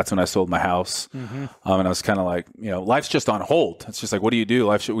 Mm-hmm. So that's when I sold my house. Mm-hmm. And I was kind of like, you know, life's just on hold. It's just like, what do you do?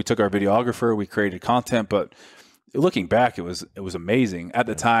 We took our videographer, we created content, but looking back, it was amazing. At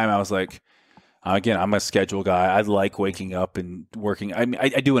the time, I was like, again, I'm a schedule guy. I like waking up and working. I mean,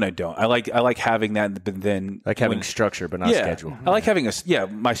 I do and I don't. I like having that, but then like having structure, but not schedule. I like having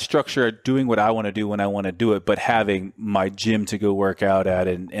my structure, doing what I want to do when I want to do it, but having my gym to go work out at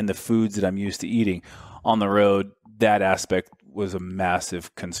and the foods that I'm used to eating on the road. That aspect was a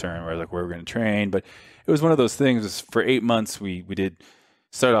massive concern. Where I was like, where we're going to train, but it was one of those things. For 8 months, we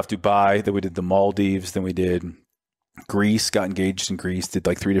started off Dubai, then we did the Maldives, then we did Greece, got engaged in Greece, did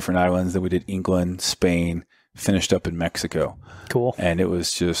like 3 different islands. Then we did England, Spain, finished up in Mexico. Cool. And it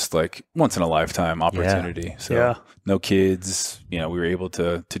was just like once in a lifetime opportunity. Yeah. So no kids, you know, we were able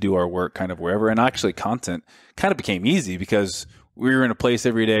to do our work kind of wherever. And actually content kind of became easy because we were in a place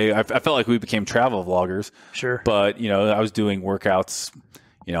every day. I felt like we became travel vloggers. Sure. But, you know, I was doing workouts,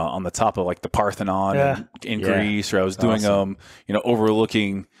 you know, on the top of like the Parthenon in Greece, or I was doing, you know,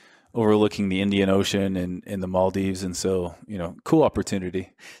 overlooking the Indian Ocean and the Maldives. And so, you know, cool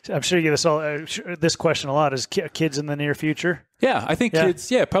opportunity. I'm sure you get this question a lot. Is kids in the near future? Yeah, I think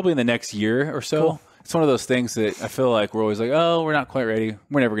kids, probably in the next year or so. Cool. It's one of those things that I feel like we're always like, oh, we're not quite ready.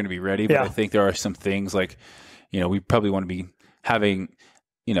 We're never going to be ready. But I think there are some things like, you know, we probably want to be having,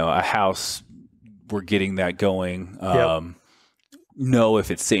 you know, a house. We're getting that going. Know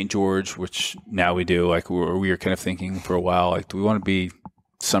if it's St. George, which now we do. Like we were kind of thinking for a while, like, do we want to be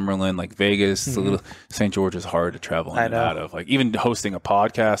Summerlin, like Vegas? It's a little, St. George is hard to travel in and out of. Like even hosting a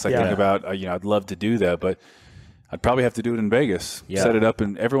podcast, I think about, you know, I'd love to do that, but I'd probably have to do it in Vegas. Yeah. Set it up,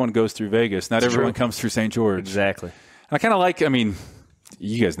 and everyone goes through Vegas. Not everyone comes through St. George. Exactly. And I kind of like, I mean,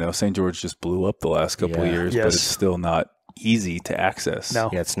 you guys know St. George just blew up the last couple of years, but it's still not easy to access. No.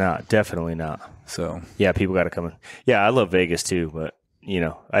 Yeah, it's not. Definitely not. So yeah, people got to come in. Yeah, I love Vegas too, but you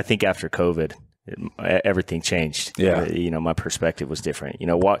know, I think after COVID, everything changed. Yeah. You know, my perspective was different. You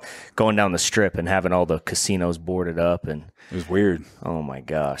know, going down the strip and having all the casinos boarded up, and it was weird. Oh my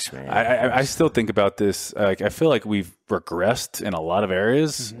gosh, man. I still think about this. Like, I feel like we've regressed in a lot of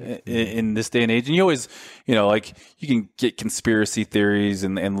areas in this day and age. And you always, you know, like you can get conspiracy theories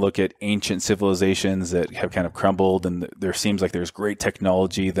and look at ancient civilizations that have kind of crumbled, and there seems like there's great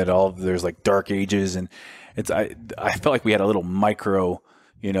technology that there's like dark ages, and I felt like we had a little micro,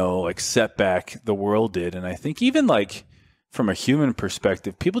 you know, like setback the world did. And I think even like from a human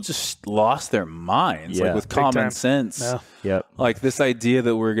perspective, people just lost their minds, like with common sense. Yeah. Yep. Like this idea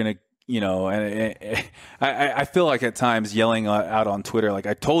that we're going to, you know, and I feel like at times yelling out on Twitter, like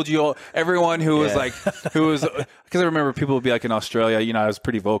I told you all, everyone who was like, because I remember people would be like in Australia, you know, I was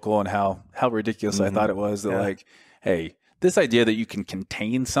pretty vocal on how ridiculous I thought it was that like, hey, this idea that you can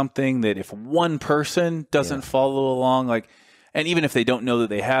contain something, that if one person doesn't follow along, like, and even if they don't know that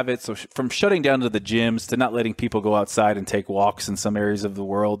they have it, so from shutting down to the gyms to not letting people go outside and take walks in some areas of the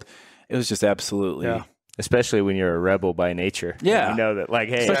world, it was just absolutely. Yeah. Especially when you're a rebel by nature. Yeah. You know that, like,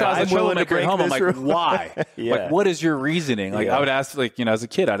 hey, I'm willing to break home. I'm like, why? Like, what is your reasoning? Like, I would ask, like, you know, as a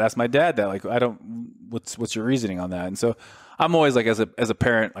kid, I'd ask my dad that, like, what's your reasoning on that? And so I'm always like, as a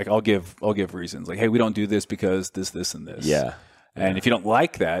parent, like, I'll give reasons. Like, hey, we don't do this because this, and this. Yeah. And if you don't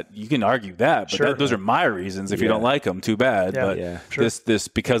like that, you can argue that. But those are my reasons. If you don't like them, too bad. Yeah. But this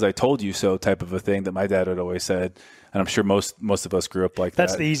because I told you so type of a thing that my dad had always said, and I'm sure most of us grew up like that.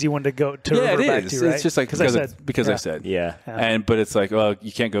 That's the easy one to go to revert back to, right? It's just like because I said. Yeah. But it's like, well,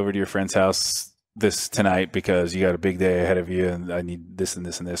 you can't go over to your friend's house tonight because you got a big day ahead of you, and I need this and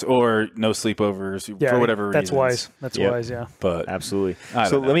this and this, or no sleepovers for whatever reason. That's wise. That's wise. Yeah. But absolutely.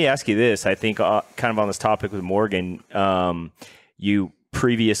 So let me ask you this. I think kind of on this topic with Morgan, you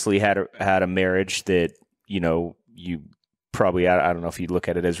previously had a marriage that, you know, you probably, I don't know if you look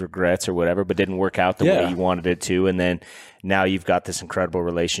at it as regrets or whatever, but didn't work out the way you wanted it to. And then now you've got this incredible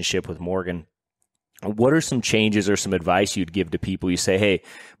relationship with Morgan. What are some changes or some advice you'd give to people? You say, hey,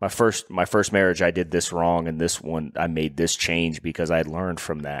 my first marriage, I did this wrong, and this one, I made this change because I learned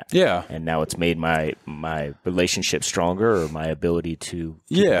from that. Yeah. And now it's made my relationship stronger, or my ability to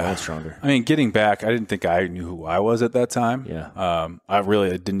keep it going stronger. I mean, getting back, I didn't think I knew who I was at that time. Yeah. I really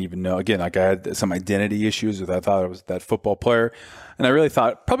didn't even know. Again, like I had some identity issues with, I thought I was that football player, and I really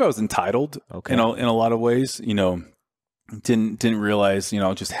thought probably I was entitled in a lot of ways, you know. Didn't realize, you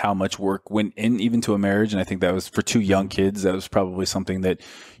know, just how much work went in even to a marriage. And I think that was for two young kids, that was probably something that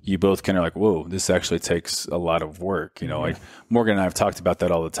you both kind of like, whoa, this actually takes a lot of work. You know, like Morgan and I have talked about that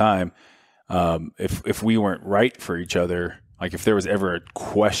all the time. If we weren't right for each other, like if there was ever a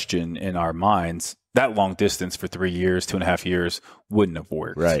question in our minds, that long distance for 3 years, 2.5 years wouldn't have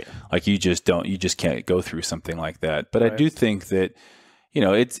worked. Right. Like you just can't go through something like that. But I do think that, you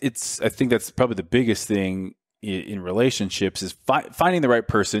know, I think that's probably the biggest thing in relationships is finding the right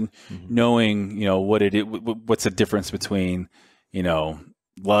person, knowing, you know, what's the difference between, you know,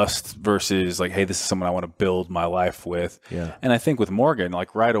 lust versus like, hey, this is someone I want to build my life with. Yeah. And I think with Morgan,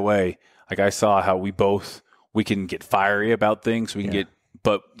 like right away, like I saw how we can get fiery about things. We can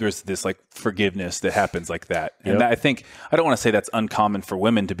but there's this like forgiveness that happens like that. And that, I think, I don't want to say that's uncommon for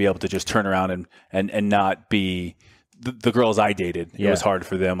women to be able to just turn around and not be the girls I dated. It was hard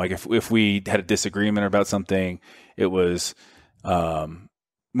for them. Like if we had a disagreement about something, it was Morgan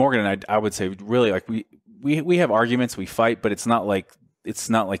and I would say really like we have arguments, we fight, but it's not like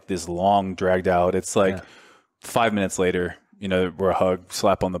this long dragged out. It's like 5 minutes later, you know, we're a hug,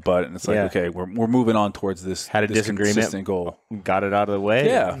 slap on the butt, and it's like, okay, we're moving on towards this. Had a disagreement, consistent goal, got it out of the way.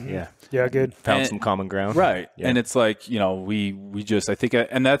 Yeah, good. Found some common ground. Right. Yeah. And it's like, you know, we just, I think,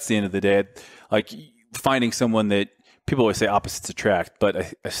 and that's the end of the day, like finding someone that people always say opposites attract,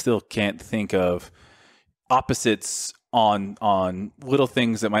 but I still can't think of opposites on little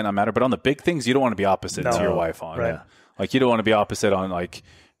things that might not matter, but on the big things, you don't want to be opposite to your wife on. Right. Like you don't want to be opposite on like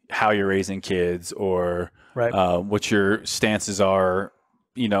how you're raising kids or what your stances are.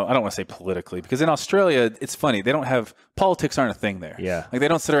 You know, I don't want to say politically, because in Australia, it's funny. They don't have, politics aren't a thing there. Yeah. Like they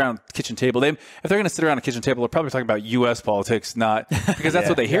don't sit around the kitchen table. If they're going to sit around a kitchen table, they're probably talking about U.S. politics, not because that's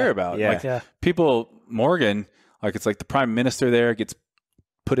what they hear about. Yeah. People, Morgan, like it's like the prime minister there gets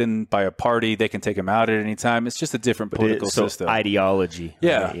put in by a party. They can take him out at any time. It's just a different political system. Ideology.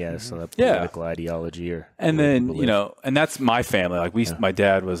 Yeah. Right? Yeah. So that political ideology and then, you know, and that's my family. Like my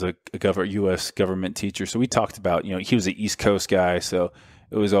dad was a U.S. government teacher. So we talked about, you know, he was an East Coast guy. So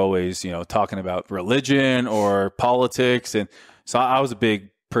it was always, you know, talking about religion or politics. And so I was a big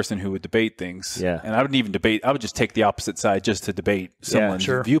person who would debate things. Yeah. And I wouldn't even debate. I would just take the opposite side just to debate someone's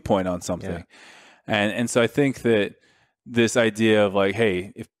viewpoint on something. Yeah. And so I think that this idea of like,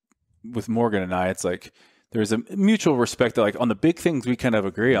 hey, if with Morgan and I, it's like there's a mutual respect that like on the big things we kind of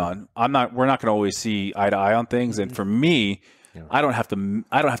agree on. We're not going to always see eye to eye on things. And for me, I don't have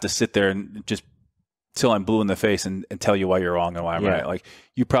to sit there and just till I'm blue in the face and tell you why you're wrong and why I'm right. Like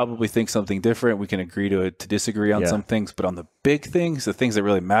you probably think something different. We can agree to disagree on some things, but on the big things, the things that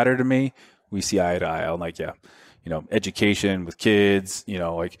really matter to me, we see eye to eye. I'm like, you know, education with kids, you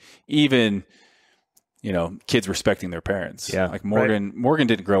know, like even, you know, kids respecting their parents. Yeah. Like Morgan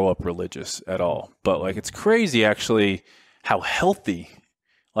didn't grow up religious at all, but like, it's crazy actually how healthy,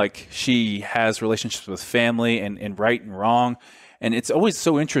 like she has relationships with family and right and wrong. And it's always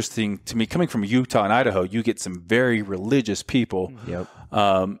so interesting to me, coming from Utah and Idaho, you get some very religious people. Yep.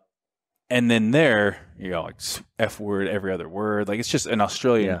 And then there, you know, like F word, every other word. Like it's just an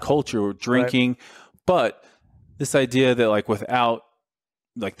Australian culture, drinking. But this idea that like without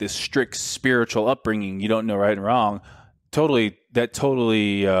like this strict spiritual upbringing, you don't know right and wrong. Totally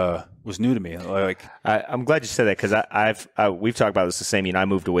was new to me. Like I'm glad you said that, because we've talked about this the same. You know, I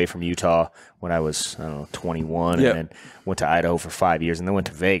moved away from Utah when I was 21, and then went to Idaho for 5 years, and then went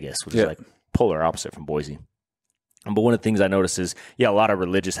to Vegas, which is like polar opposite from Boise. But one of the things I noticed is, a lot of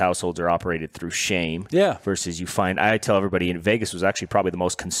religious households are operated through shame. Yeah. Versus you find, I tell everybody, in Vegas was actually probably the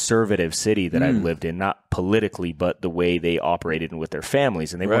most conservative city that I've lived in, not politically, but the way they operated with their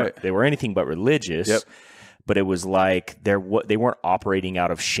families, and they were anything but religious. Yep. But it was like they weren't operating out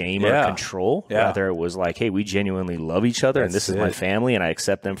of shame or control. Yeah. Rather, it was like, hey, we genuinely love each other, and this is my family, and I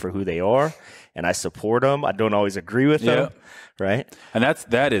accept them for who they are, and I support them. I don't always agree with them, right? And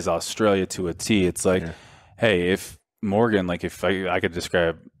that is Australia to a T. It's like, hey, if Morgan, like if I could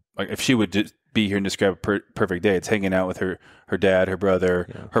describe, like if she would be here and describe a perfect day, it's hanging out with her dad, her brother.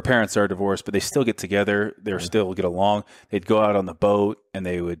 Yeah. Her parents are divorced, but they still get together. They still get along. They'd go out on the boat and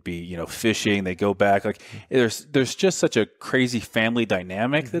they would be, fishing. They go back. Like there's just such a crazy family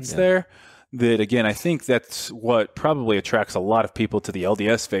dynamic that's there that, again, I think that's what probably attracts a lot of people to the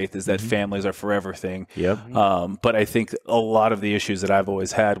LDS faith is that families are forever thing. Yep. But I think a lot of the issues that I've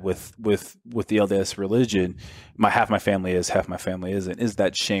always had with the LDS religion, half my family is, half my family isn't, is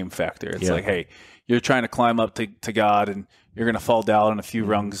that shame factor. It's like, hey, you're trying to climb up to God and you're going to fall down a few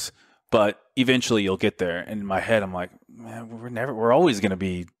rungs, but eventually you'll get there. And in my head, I'm like, man, we're always going to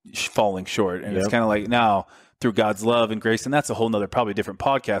be falling short. And it's kind of like now through God's love and grace. And that's a whole nother, probably different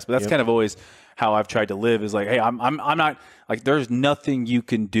podcast, but that's kind of always how I've tried to live is like, hey, I'm not like, there's nothing you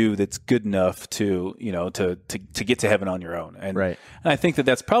can do that's good enough to, to get to heaven on your own. And, and I think that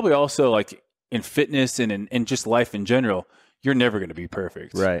that's probably also like in fitness and in just life in general, you're never going to be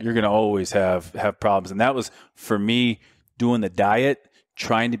perfect. Right. You're going to always have problems. And that was for me doing the diet,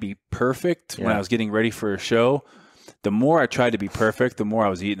 trying to be perfect when I was getting ready for a show. The more I tried to be perfect, the more I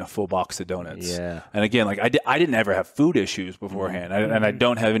was eating a full box of donuts. Yeah. And again, like I didn't ever have food issues beforehand, and I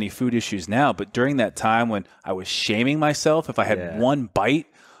don't have any food issues now. But during that time when I was shaming myself, if I had one bite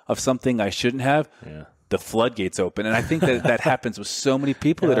of something I shouldn't have, the floodgates open. And I think that happens with so many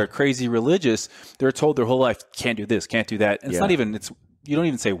people that are crazy religious. They're told their whole life, can't do this, can't do that. And it's not even, you don't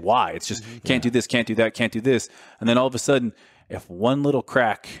even say why. It's just can't do this, can't do that, can't do this. And then all of a sudden, if one little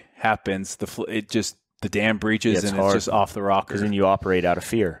crack happens, the dam breaches and it's just off the rocker. Because then you operate out of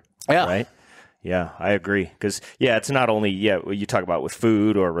fear. Yeah. Right? Yeah, I agree. Because, it's not only, what you talk about with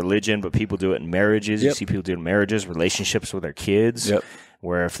food or religion, but people do it in marriages. You see people do it in marriages, relationships with their kids.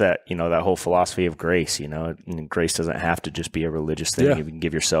 Where if that, that whole philosophy of grace, and grace doesn't have to just be a religious thing. You can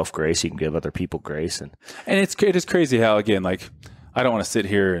give yourself grace. You can give other people grace. And it is crazy how, again, like, I don't want to sit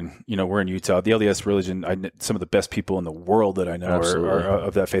here and, we're in Utah. The LDS religion, some of the best people in the world that I know are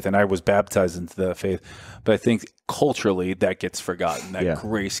of that faith. And I was baptized into that faith. But I think culturally that gets forgotten. That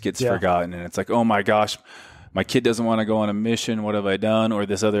grace gets forgotten. And it's like, oh my gosh, my kid doesn't want to go on a mission. What have I done? Or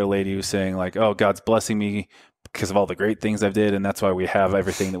this other lady who's saying like, oh, God's blessing me because of all the great things I've did. And that's why we have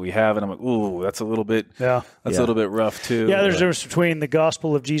everything that we have. And I'm like, ooh, that's a little bit, a little bit rough too. Yeah. There's a difference between the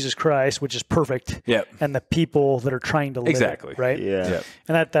gospel of Jesus Christ, which is perfect, and the people that are trying to live it, right? Yeah.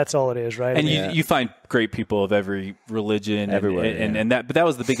 And that's all it is, right? And you find great people of every religion everywhere. But that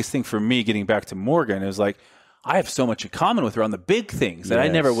was the biggest thing for me getting back to Morgan. It was like, I have so much in common with her on the big things that I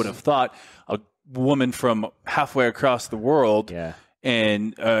never would have thought. A woman from halfway across the world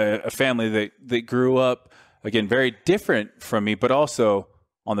and a family that grew up, again, very different from me, but also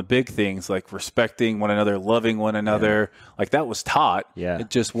on the big things like respecting one another, loving one another. Like that was taught.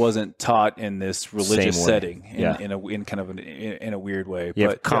 It just wasn't taught in this religious setting in a weird way. You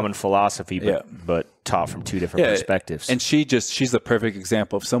have common philosophy, but taught from two different perspectives. And she's the perfect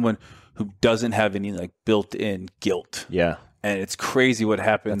example of someone who doesn't have any like built-in guilt. And it's crazy what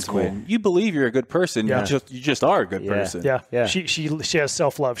happens when you believe you're a good person. You just are a good person. She has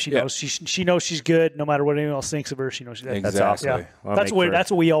self-love. She knows she knows she's good no matter what anyone else thinks of her. She knows she's exactly. That's awesome. Well,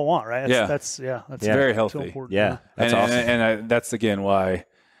 that's what we all want, right? That's very healthy. So important. That's awesome. And that's again why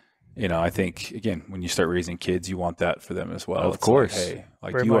I think again when you start raising kids, you want that for them as well. Of course,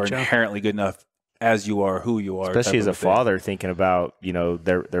 like, hey, you are inherently good enough as you are, who you are. Especially as a father, thinking about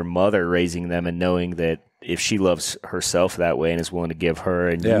their mother raising them and knowing that if she loves herself that way and is willing to give her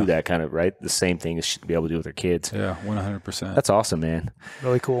and you that kind of, the same thing as she'd be able to do with her kids. Yeah, 100%. That's awesome, man.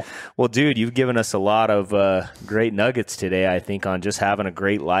 Really cool. Well, dude, you've given us a lot of great nuggets today, I think, on just having a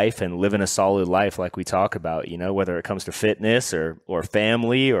great life and living a solid life like we talk about, whether it comes to fitness or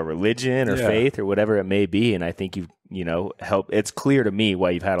family or religion or faith or whatever it may be. And I think you've, helped. It's clear to me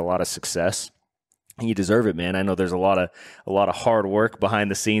why you've had a lot of success. You deserve it, man. I know there's a lot of hard work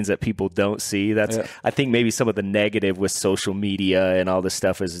behind the scenes that people don't see. I think maybe some of the negative with social media and all this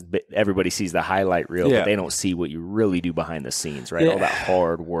stuff is everybody sees the highlight reel, but they don't see what you really do behind the scenes, right? All that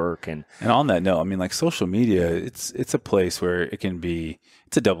hard work. And on that note, I mean, like social media, it's a place where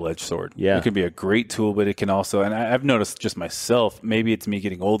it's a double-edged sword. Yeah. It can be a great tool, but it can also, and I've noticed just myself, maybe it's me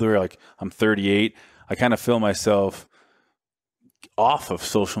getting older, like I'm 38. I kind of feel myself off of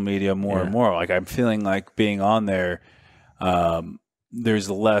social media more and more. Like I'm feeling like being on there, there's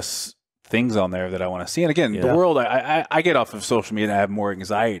less things on there that I want to see. And again, the world, I get off of social media and I have more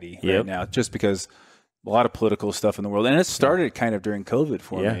anxiety right now just because a lot of political stuff in the world. And it started kind of during COVID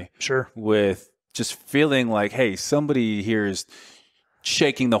for me. Sure. With just feeling like, hey, somebody here is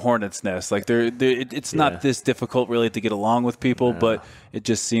shaking the hornet's nest. Like it's not this difficult really to get along with people, but it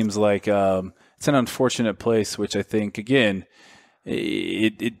just seems like it's an unfortunate place, which I think, again,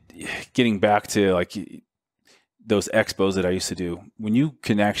 it getting back to like those expos that I used to do, when you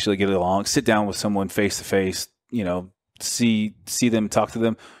can actually get along, sit down with someone face to face, see them, talk to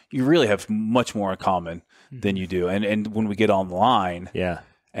them, you really have much more in common than you do. And when we get online,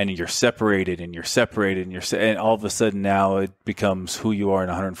 and you're separated and and all of a sudden now it becomes who you are in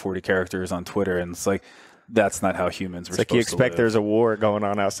 140 characters on Twitter. And it's like, that's not how humans were supposed to live. It's like you expect there's a war going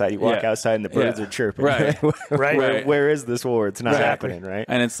on outside. You walk outside and the birds are chirping. Right. Right. Where is this war? It's not happening, right?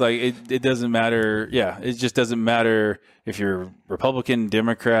 And it's like, it doesn't matter. Yeah. It just doesn't matter if you're Republican,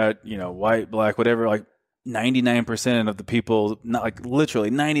 Democrat, white, black, whatever. Like 99% of the people, not like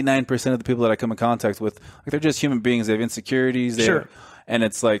literally 99% of the people that I come in contact with, like they're just human beings. They have insecurities. And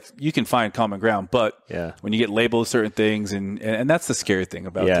it's like, you can find common ground, but when you get labeled certain things, and that's the scary thing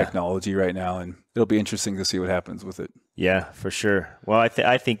about technology right now, and it'll be interesting to see what happens with it. Yeah, for sure. Well,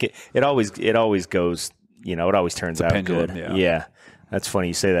 I think it always goes, it always turns out pendulum, good. Yeah. That's funny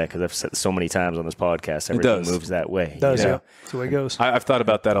you say that, because I've said so many times on this podcast, everything moves that way. It does, yeah. That's the way it goes. I've thought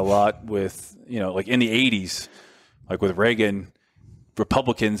about that a lot with, like in the 80s, like with Reagan,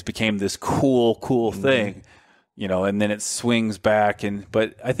 Republicans became this cool thing. And then it swings back.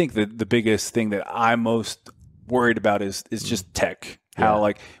 But I think the biggest thing that I'm most worried about is just tech. How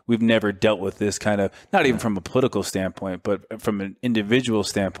like we've never dealt with this kind of, not even from a political standpoint, but from an individual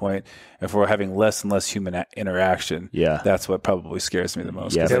standpoint. If we're having less and less human interaction, that's what probably scares me the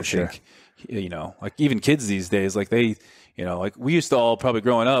most. Yeah, I think, like even kids these days, like they, like we used to all probably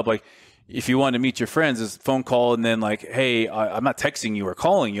growing up, like, if you want to meet your friends, it's a phone call, and then like, hey, I'm not texting you or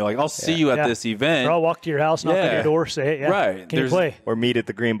calling you. Like, I'll see you at this event. Or I'll walk to your house, knock on your door, say, hey, right. Can you play? Or meet at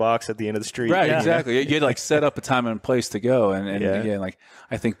the green box at the end of the street. Right, exactly. You had like set up a time and place to go. And again, like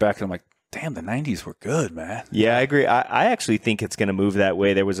I think back and I'm like, damn, the 90s were good, man. Yeah, I agree. I actually think it's going to move that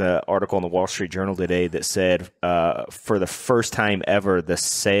way. There was an article in the Wall Street Journal today that said for the first time ever, the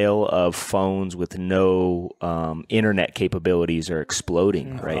sale of phones with no internet capabilities are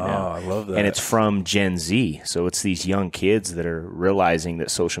exploding right now. I love that. And it's from Gen Z. So it's these young kids that are realizing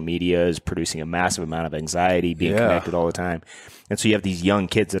that social media is producing a massive amount of anxiety, being connected all the time. And so you have these young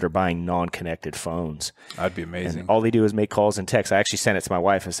kids that are buying non-connected phones. That'd be amazing. And all they do is make calls and text. I actually sent it to my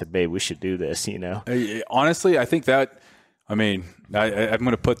wife. I said, babe, we should do this, Honestly, I think that, I'm going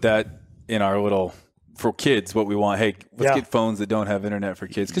to put that in our little, for kids, what we want. Hey, let's get phones that don't have internet for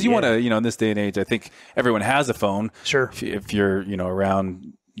kids. Because you want to, in this day and age, I think everyone has a phone. Sure. If you're,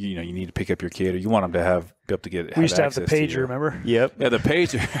 around, you need to pick up your kid, or you want them to be able to get. We used to have the pager, remember? Yep. Yeah, the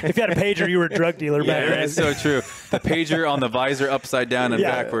pager. If you had a pager, you were a drug dealer. It's so true. The pager on the visor upside down and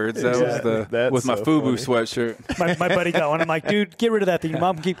backwards. That was with my FUBU sweatshirt. My buddy got one. I'm like, dude, get rid of that thing. Your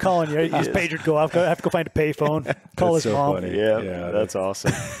mom can keep calling you. His pager would go off. I have to go find a payphone. Call his mom. Funny. Yeah, that's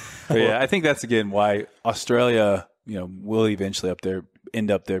awesome. But I think that's again why Australia, will eventually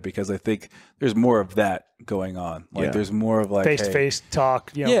end up there, because I think there's more of that going on. Like there's more of like face-to-face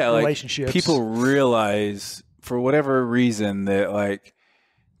talk, relationships. Like people realize for whatever reason that like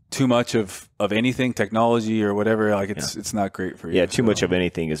too much of anything, technology or whatever, like it's not great for you. Yeah, too much of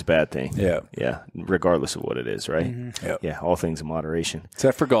anything is a bad thing. Yeah. Regardless of what it is, right? Mm-hmm. Yep. Yeah, all things in moderation.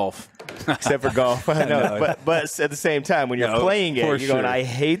 Except for golf. Except for golf. I know. But at the same time, when you're playing it, you're going, I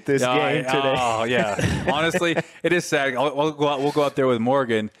hate this game today. Oh, yeah. Honestly, it is sad. We'll go out there with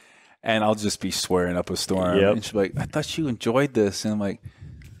Morgan, and I'll just be swearing up a storm. Yep. And she'll be like, I thought you enjoyed this. And I'm like,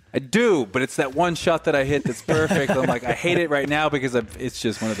 I do, but it's that one shot that I hit that's perfect. I'm like, I hate it right now because it's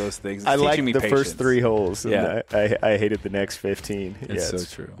just one of those things. It's I like me the patience. first 3 holes. And I hated the next 15. It's so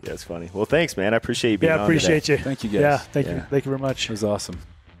true. Yeah, it's funny. Well, thanks, man. I appreciate you being on appreciate today. you. Thank you, guys. Yeah, thank you. Thank you very much. It was awesome.